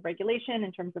in terms of regulation,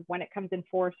 in terms of when it comes in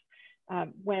force,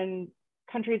 when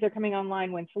countries are coming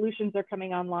online, when solutions are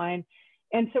coming online.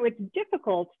 And so it's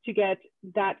difficult to get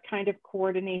that kind of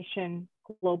coordination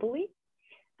globally.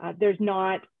 There's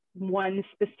not one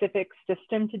specific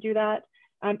system to do that.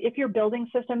 If you're building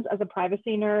systems as a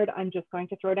privacy nerd, I'm just going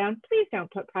to throw down, please don't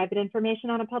put private information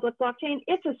on a public blockchain.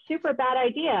 It's a super bad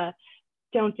idea.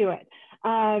 Don't do it.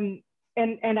 And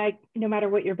no matter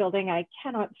what you're building, I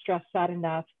cannot stress that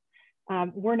enough.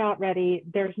 We're not ready.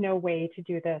 There's no way to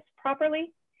do this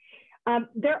properly.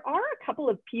 There are a couple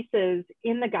of pieces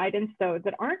in the guidance, though,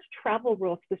 that aren't travel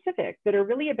rule specific, that are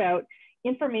really about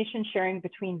information sharing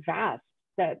between VASPs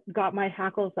that got my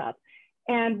hackles up.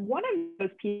 And one of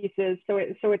those pieces, so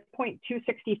it's point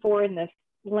 264 in this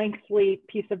lengthy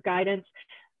piece of guidance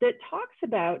that talks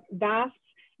about VASPs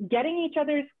getting each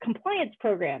other's compliance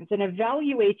programs and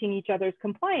evaluating each other's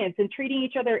compliance and treating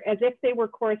each other as if they were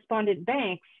correspondent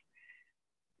banks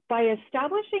by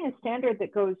establishing a standard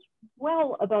that goes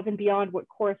well above and beyond what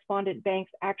correspondent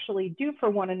banks actually do for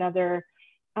one another.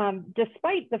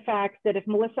 Despite the fact that if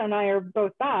Melissa and I are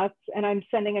both VASPs and I'm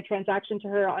sending a transaction to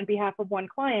her on behalf of one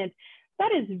client,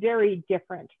 that is very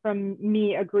different from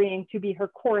me agreeing to be her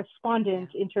correspondent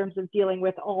in terms of dealing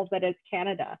with all that is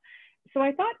Canada. So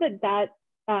I thought that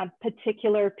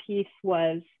particular piece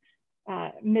was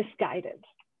misguided.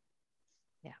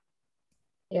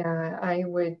 Yeah, I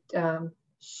would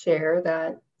share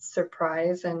that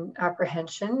surprise and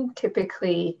apprehension.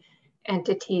 Typically,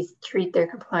 entities treat their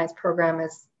compliance program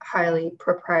as highly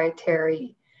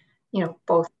proprietary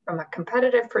both from a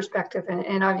competitive perspective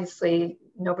and obviously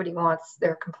nobody wants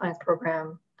their compliance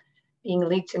program being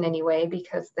leaked in any way,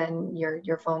 because then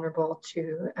you're vulnerable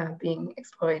to being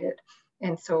exploited.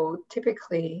 And so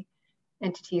typically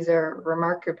entities are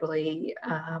remarkably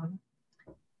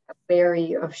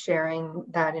wary of sharing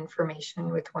that information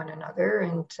with one another.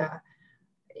 And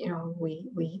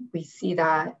we see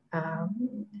that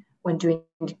when doing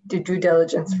due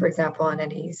diligence, for example, on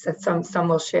entities, that some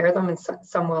will share them and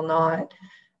some will not.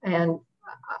 And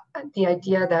the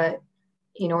idea that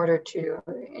in order to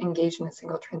engage in a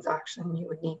single transaction, you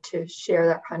would need to share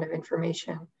that kind of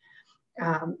information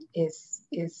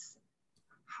is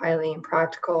highly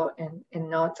impractical and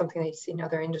not something that you see in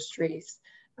other industries.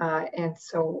 And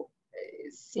so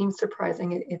it seems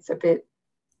surprising. It's a bit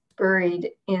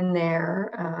buried in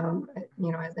there,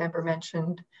 as Amber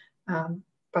mentioned,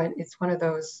 but it's one of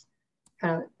those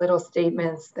kind of little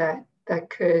statements that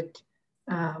could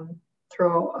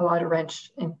throw a lot of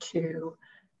wrench into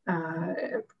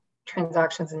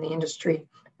transactions in the industry.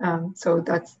 So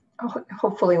that's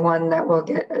hopefully one that will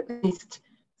get at least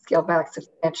scaled back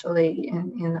substantially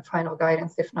in the final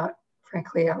guidance, if not,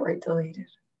 frankly, outright deleted.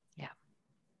 Yeah.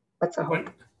 That's a hope.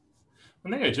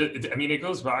 One thing it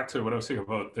goes back to what I was saying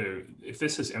about if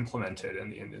this is implemented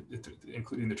and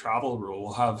including the travel rule,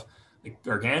 we'll have like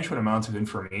gargantuan amounts of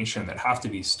information that have to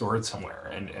be stored somewhere,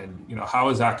 and how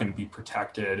is that going to be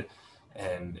protected?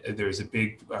 And there's a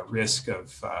big risk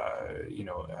of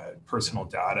personal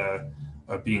data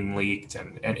being leaked,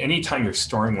 and anytime you're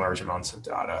storing large amounts of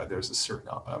data, there's a certain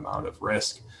amount of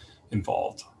risk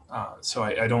involved. So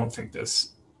I don't think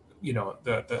this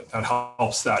that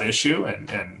helps that issue,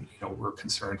 and we're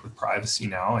concerned with privacy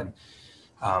now, and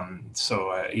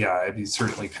I'd be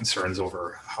certainly concerns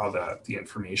over how the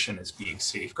information is being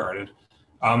safeguarded.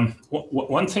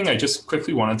 One thing I just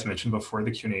quickly wanted to mention before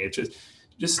the Q&A,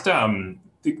 just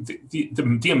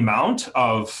the amount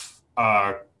of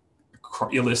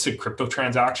illicit crypto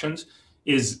transactions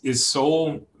is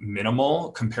so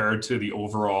minimal compared to the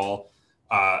overall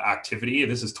activity.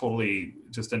 This is totally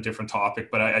just a different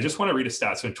topic, but I just want to read a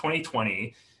stat. So in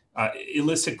 2020,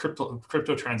 illicit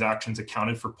crypto transactions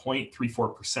accounted for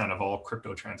 0.34% of all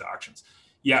crypto transactions.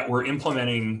 Yet we're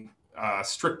implementing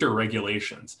stricter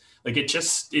regulations. Like it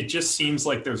just seems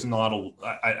like there's not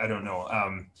I don't know.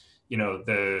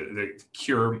 The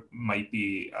cure might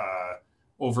be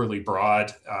overly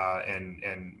broad and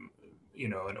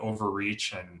an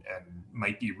overreach and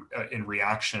might be in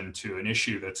reaction to an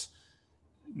issue that's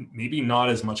maybe not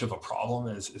as much of a problem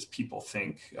as people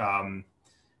think.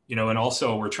 And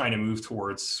also we're trying to move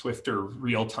towards swifter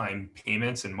real-time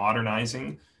payments and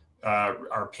modernizing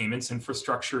our payments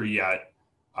infrastructure, yet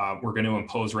we're going to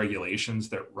impose regulations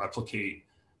that replicate,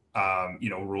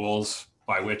 rules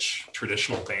by which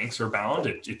traditional banks are bound.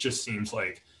 It just seems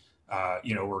like,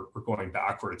 we're going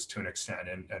backwards to an extent,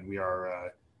 and we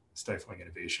are stifling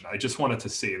innovation. I just wanted to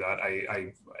say that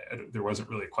I there wasn't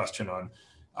really a question on,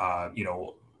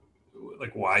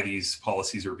 like why these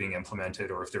policies are being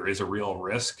implemented or if there is a real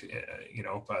risk,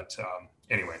 but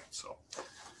anyway, so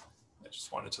I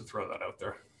just wanted to throw that out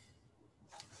there.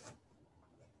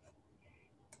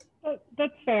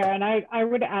 That's fair. And I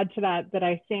would add to that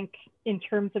I think in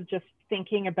terms of just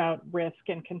thinking about risk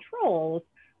and controls,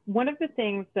 one of the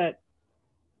things that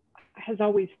has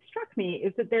always struck me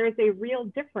is that there is a real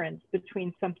difference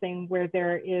between something where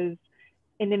there is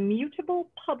an immutable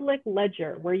public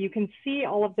ledger where you can see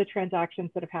all of the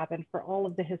transactions that have happened for all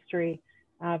of the history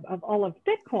of all of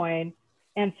Bitcoin,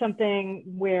 and something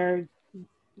where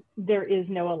there is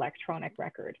no electronic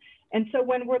record. And so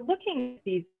when we're looking at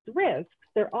these risks,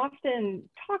 they're often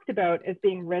talked about as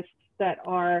being risks that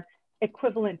are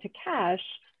equivalent to cash,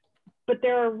 but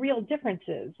there are real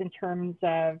differences in terms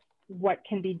of what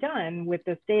can be done with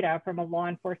this data from a law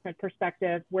enforcement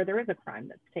perspective where there is a crime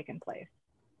that's taken place.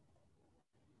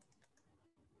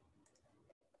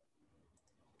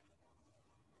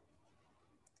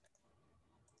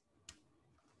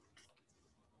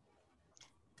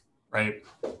 Right.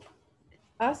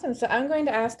 Awesome. So I'm going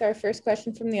to ask our first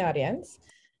question from the audience.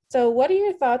 So what are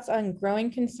your thoughts on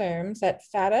growing concerns that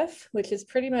FATF, which is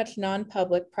pretty much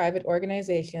non-public private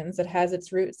organizations that has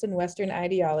its roots in Western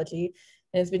ideology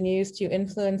and has been used to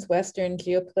influence Western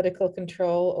geopolitical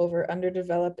control over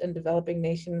underdeveloped and developing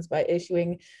nations by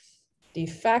issuing de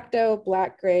facto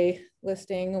black-gray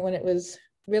listing when it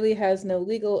really has no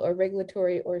legal or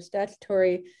regulatory or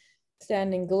statutory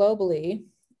standing globally,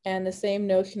 and the same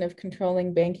notion of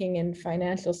controlling banking and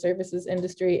financial services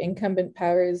industry incumbent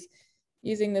powers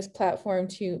using this platform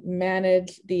to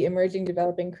manage the emerging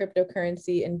developing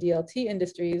cryptocurrency and DLT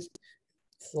industries.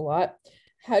 It's a lot.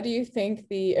 how do you think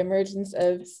the emergence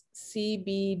of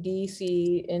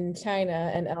CBDC in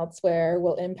China and elsewhere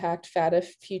will impact FATF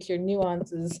future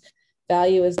nuances,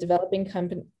 value as developing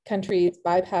countries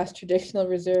bypass traditional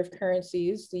reserve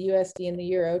currencies, the USD and the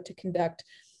euro, to conduct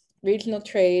regional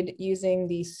trade using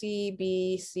the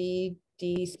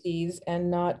CBDCs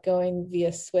and not going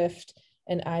via SWIFT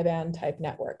and IBAN type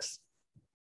networks?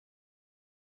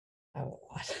 A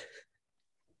lot.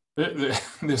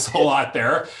 There's a lot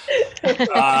there.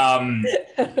 Yeah,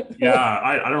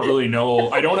 I don't really know.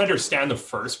 I don't understand the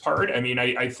first part. I mean,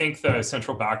 I think the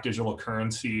central bank digital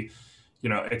currency,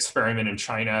 experiment in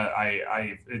China,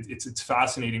 it's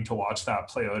fascinating to watch that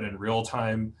play out in real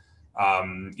time.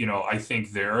 I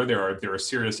think there are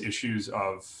serious issues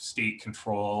of state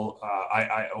control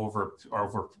over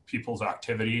people's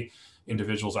activity,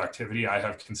 individuals' activity. I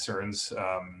have concerns.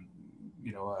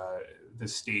 The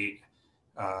state,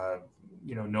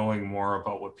 knowing more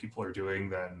about what people are doing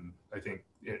than I think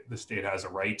the state has a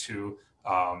right to,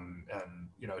 and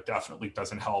it definitely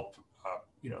doesn't help,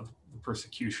 the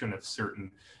persecution of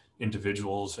certain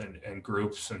individuals and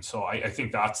groups. And so I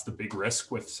think that's the big risk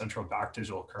with central bank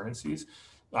digital currencies.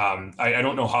 I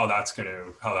don't know how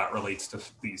that relates to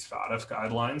these FATF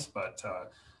guidelines, but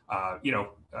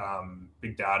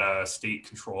big data, state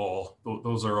control,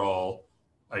 those are all,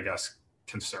 I guess,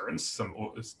 concerns, some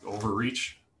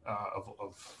overreach of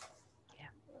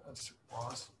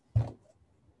laws.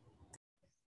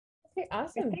 Okay,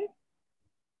 awesome.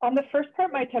 On the first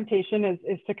part, my temptation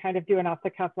is to kind of do an off the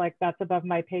cuff, like that's above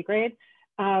my pay grade.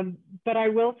 But I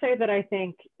will say that I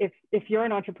think if you're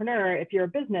an entrepreneur, if you're a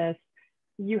business,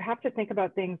 you have to think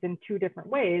about things in two different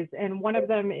ways. And one of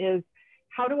them is,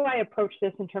 how do I approach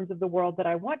this in terms of the world that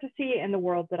I want to see and the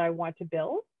world that I want to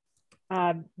build?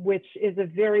 Which is a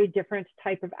very different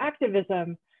type of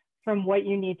activism from what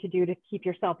you need to do to keep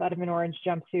yourself out of an orange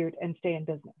jumpsuit and stay in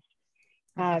business.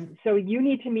 So you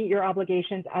need to meet your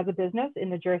obligations as a business in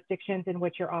the jurisdictions in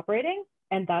which you're operating,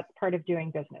 and that's part of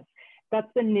doing business.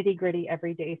 That's the nitty-gritty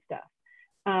everyday stuff.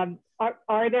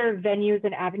 Are there venues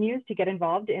and avenues to get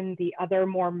involved in the other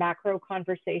more macro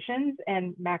conversations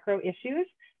and macro issues?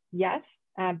 Yes,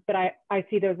 but I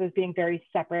see those as being very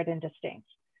separate and distinct.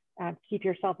 Keep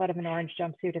yourself out of an orange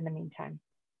jumpsuit in the meantime.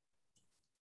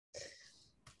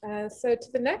 So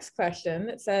to the next question,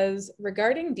 it says,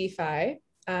 regarding DeFi,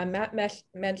 Matt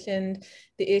mentioned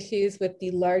the issues with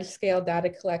the large-scale data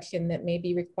collection that may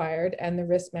be required and the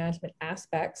risk management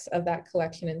aspects of that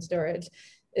collection and storage.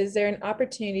 Is there an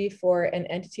opportunity for an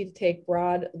entity to take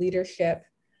broad leadership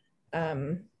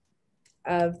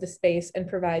of the space and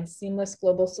provide seamless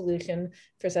global solution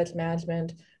for such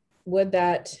management? Would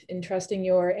that entrusting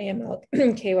your AML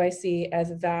KYC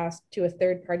as a VASP to a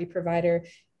third-party provider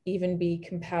even be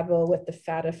compatible with the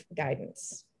FATF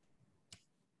guidance?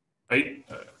 I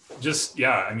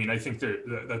think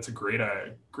that's a great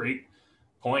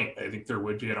point. I think there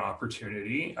would be an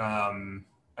opportunity.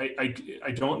 I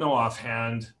don't know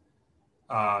offhand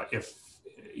if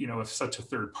such a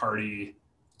third party,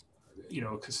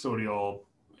 custodial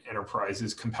enterprise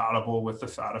is compatible with the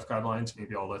FATF guidelines.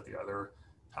 Maybe I'll let the other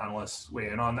panelists weigh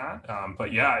in on that.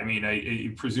 But yeah, I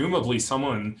mean, presumably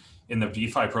someone in the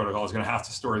DeFi protocol is going to have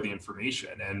to store the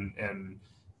information, and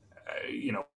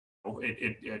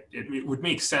it would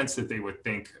make sense that they would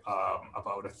think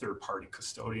about a third-party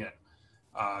custodian,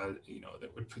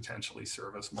 that would potentially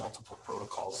service multiple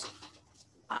protocols.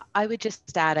 I would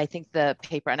just add, I think the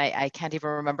paper, and I can't even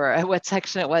remember what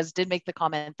section it was, did make the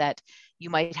comment that you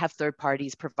might have third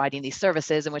parties providing these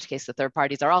services, in which case the third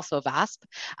parties are also a VASP,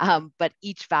 but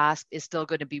each VASP is still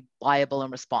going to be liable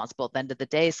and responsible at the end of the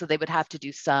day. So they would have to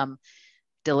do some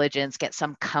diligence, get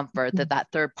some comfort that that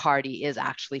third party is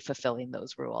actually fulfilling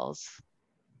those rules.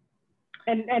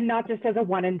 And not just as a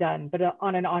one and done, but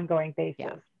on an ongoing basis.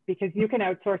 Yeah. Because you can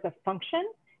outsource a function,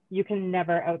 you can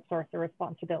never outsource a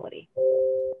responsibility.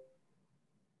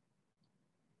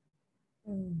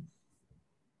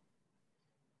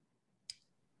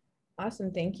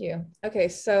 Awesome, thank you. Okay,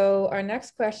 so our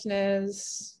next question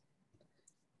is,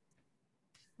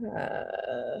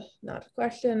 not a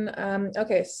question.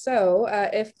 Okay, so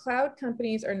if cloud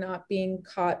companies are not being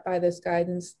caught by this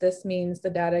guidance, this means the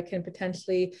data can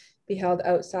potentially be held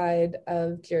outside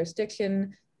of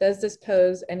jurisdiction. Does this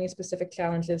pose any specific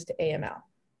challenges to AML?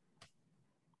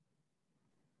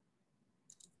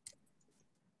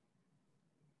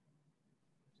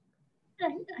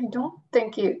 I don't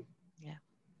think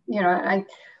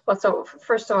so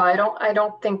first of all, I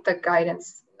don't think the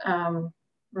guidance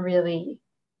really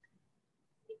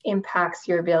impacts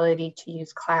your ability to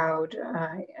use cloud.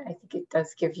 I think it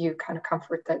does give you kind of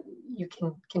comfort that you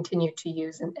can continue to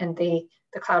use, and the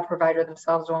cloud provider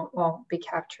themselves won't be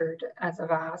captured as a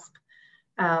VASP.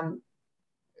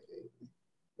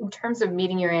 In terms of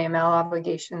meeting your AML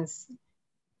obligations,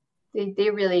 they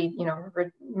really, you know,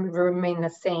 remain the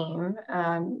same.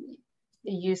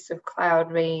 The use of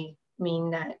cloud may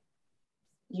mean that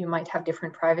you might have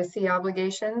different privacy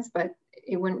obligations, but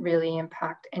it wouldn't really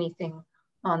impact anything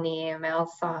on the AML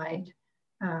side.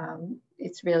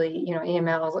 It's really, you know,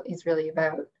 AML is really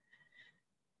about,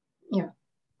 you know,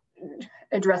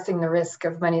 addressing the risk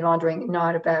of money laundering,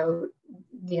 not about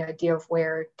the idea of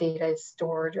where data is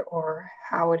stored or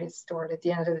how it is stored. At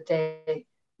the end of the day,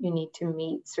 you need to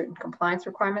meet certain compliance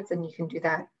requirements, and you can do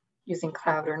that using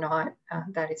cloud or not.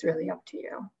 That is really up to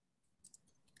you.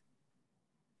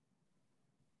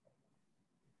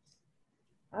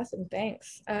 Awesome,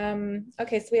 thanks.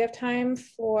 Okay, so we have time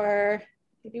for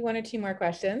maybe one or two more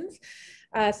questions.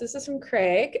 So this is from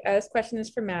Craig. This question is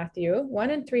for Matthew. 1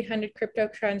 in 300 crypto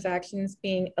transactions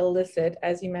being illicit,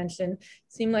 as you mentioned,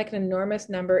 seem like an enormous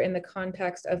number in the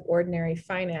context of ordinary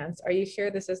finance. Are you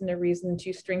sure this isn't a reason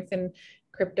to strengthen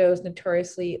crypto's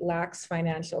notoriously lax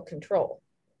financial control?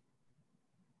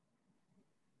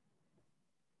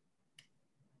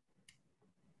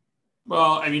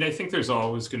 Well, I mean, I think there's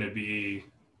always going to be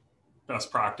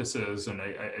best practices, and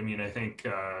I mean, I think,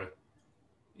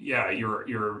 yeah, I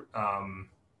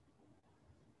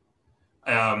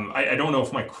don't know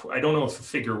if I don't know if the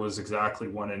figure was exactly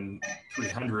 1 in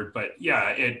 300, but yeah,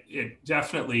 it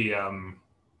definitely,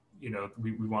 you know,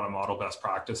 we want to model best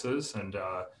practices, and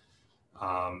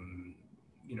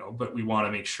you know, but we want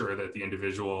to make sure that the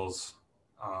individuals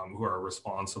who are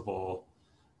responsible,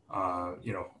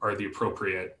 you know, are the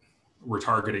appropriate. We're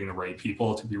targeting the right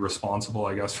people to be responsible,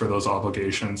 I guess, for those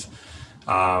obligations.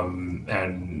 And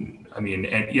I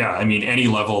mean, yeah, I mean, any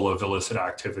level of illicit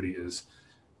activity is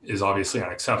obviously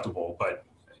unacceptable, but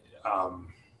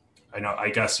I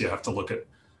guess you have to look at,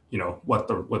 you know, what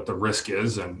the risk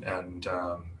is, and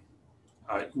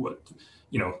what,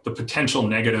 you know, the potential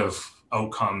negative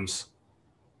outcomes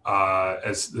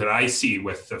as that I see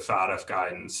with the FATF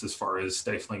guidance, as far as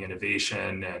stifling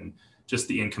innovation and just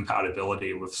the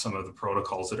incompatibility with some of the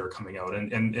protocols that are coming out,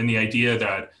 and the idea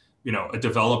that, you know, a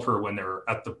developer, when they're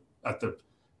at the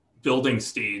building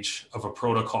stage of a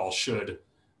protocol, should,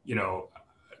 you know,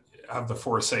 have the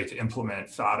foresight to implement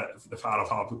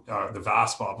the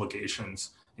VASP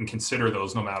obligations and consider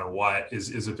those no matter what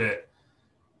is a bit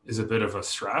of a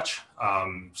stretch.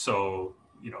 So,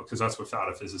 you know, because that's what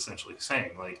FATF is essentially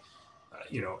saying, like,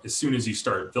 you know, as soon as you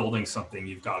start building something,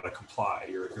 you've got to comply.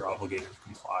 You're obligated to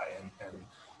comply, and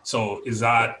so is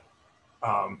that,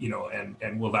 you know,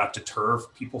 and will that deter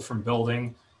people from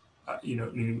building, you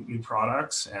know, new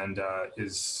products? And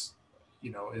is,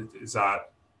 you know, is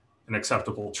that an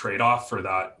acceptable trade-off for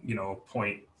that, you know,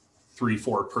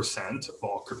 0.34% of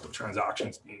all crypto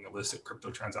transactions being illicit crypto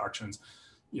transactions?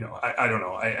 You know, I don't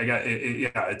know. I got it,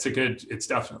 yeah. It's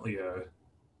definitely a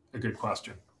good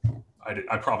question.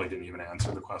 I probably didn't even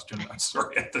answer the question. I'm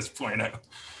sorry at this point.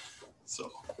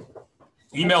 So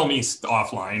email me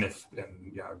offline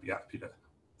and yeah, I'd be happy to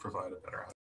provide a better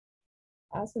answer.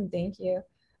 Awesome, thank you.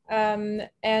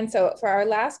 And so for our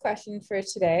last question for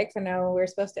today, because I know we're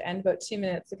supposed to end about 2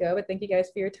 minutes ago, but thank you guys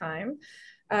for your time.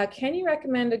 Can you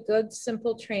recommend a good,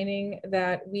 simple training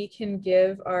that we can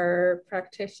give our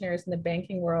practitioners in the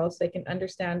banking world so they can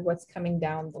understand what's coming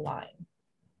down the line?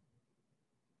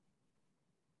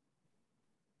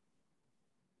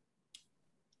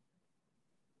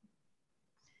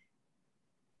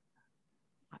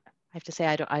 I have to say,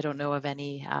 I don't know of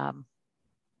any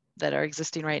that are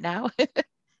existing right now.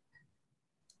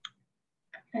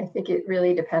 I think it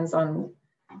really depends on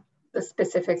the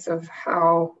specifics of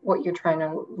what you're trying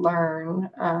to learn.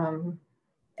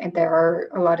 And there are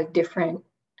a lot of different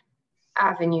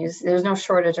avenues. There's no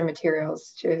shortage of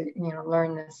materials to, you know,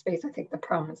 learn this space. I think the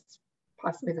problem is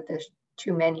possibly that there's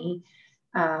too many.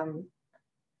 I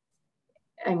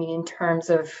mean, in terms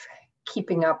of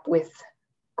keeping up with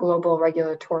global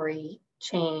regulatory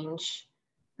change,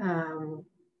 you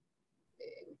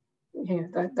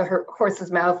know, the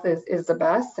horse's mouth is the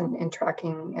best, and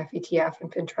tracking FATF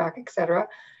and FinTrack, et cetera.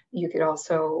 You could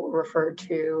also refer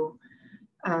to, you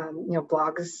know,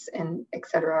 blogs and et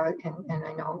cetera. And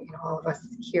I know, you know, all of us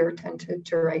here tend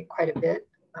to write quite a bit.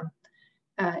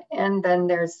 And then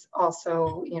there's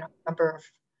also, you know, a number of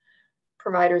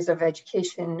providers of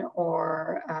education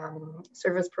or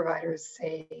service providers,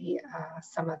 say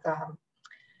some of the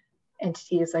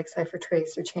entities like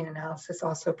CipherTrace or Chain Analysis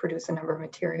also produce a number of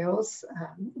materials,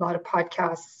 a lot of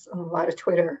podcasts, a lot of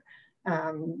Twitter.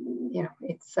 You know,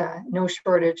 it's no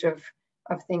shortage of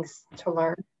things to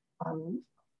learn,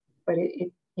 but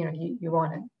you know, you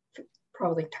want to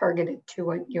probably target it to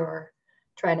what you're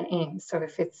trying to aim. So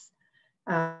if it's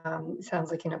it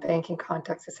sounds like in a banking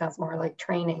context, it sounds more like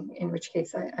training, in which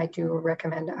case I do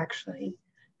recommend actually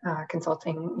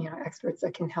consulting, you know, experts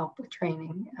that can help with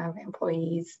training of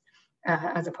employees,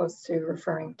 as opposed to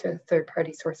referring to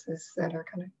third-party sources that are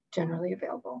kind of generally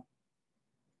available.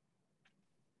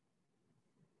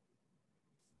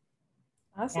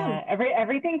 Awesome. Yeah,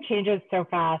 everything changes so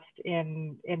fast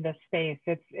in this space.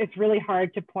 It's really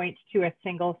hard to point to a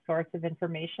single source of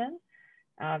information,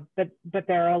 but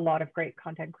there are a lot of great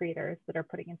content creators that are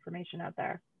putting information out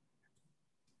there.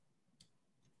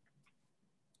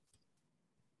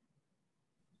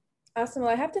 Awesome.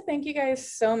 Well, I have to thank you guys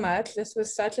so much. This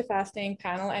was such a fascinating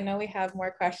panel. I know we have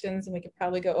more questions and we could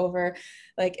probably go over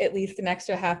like at least an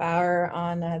extra half hour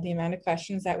on the amount of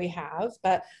questions that we have,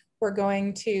 but we're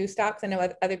going to stop because I know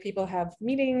other people have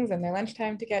meetings and their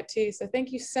lunchtime to get to. So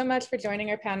thank you so much for joining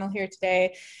our panel here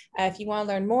today. If you want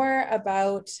to learn more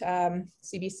about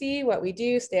CBC, what we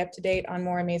do, stay up to date on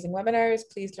more amazing webinars,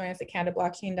 please join us at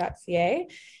canadablockchain.ca,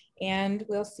 and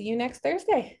we'll see you next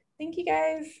Thursday. Thank you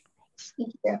guys.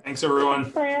 Thanks everyone.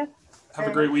 Thanks, have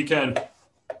a great weekend.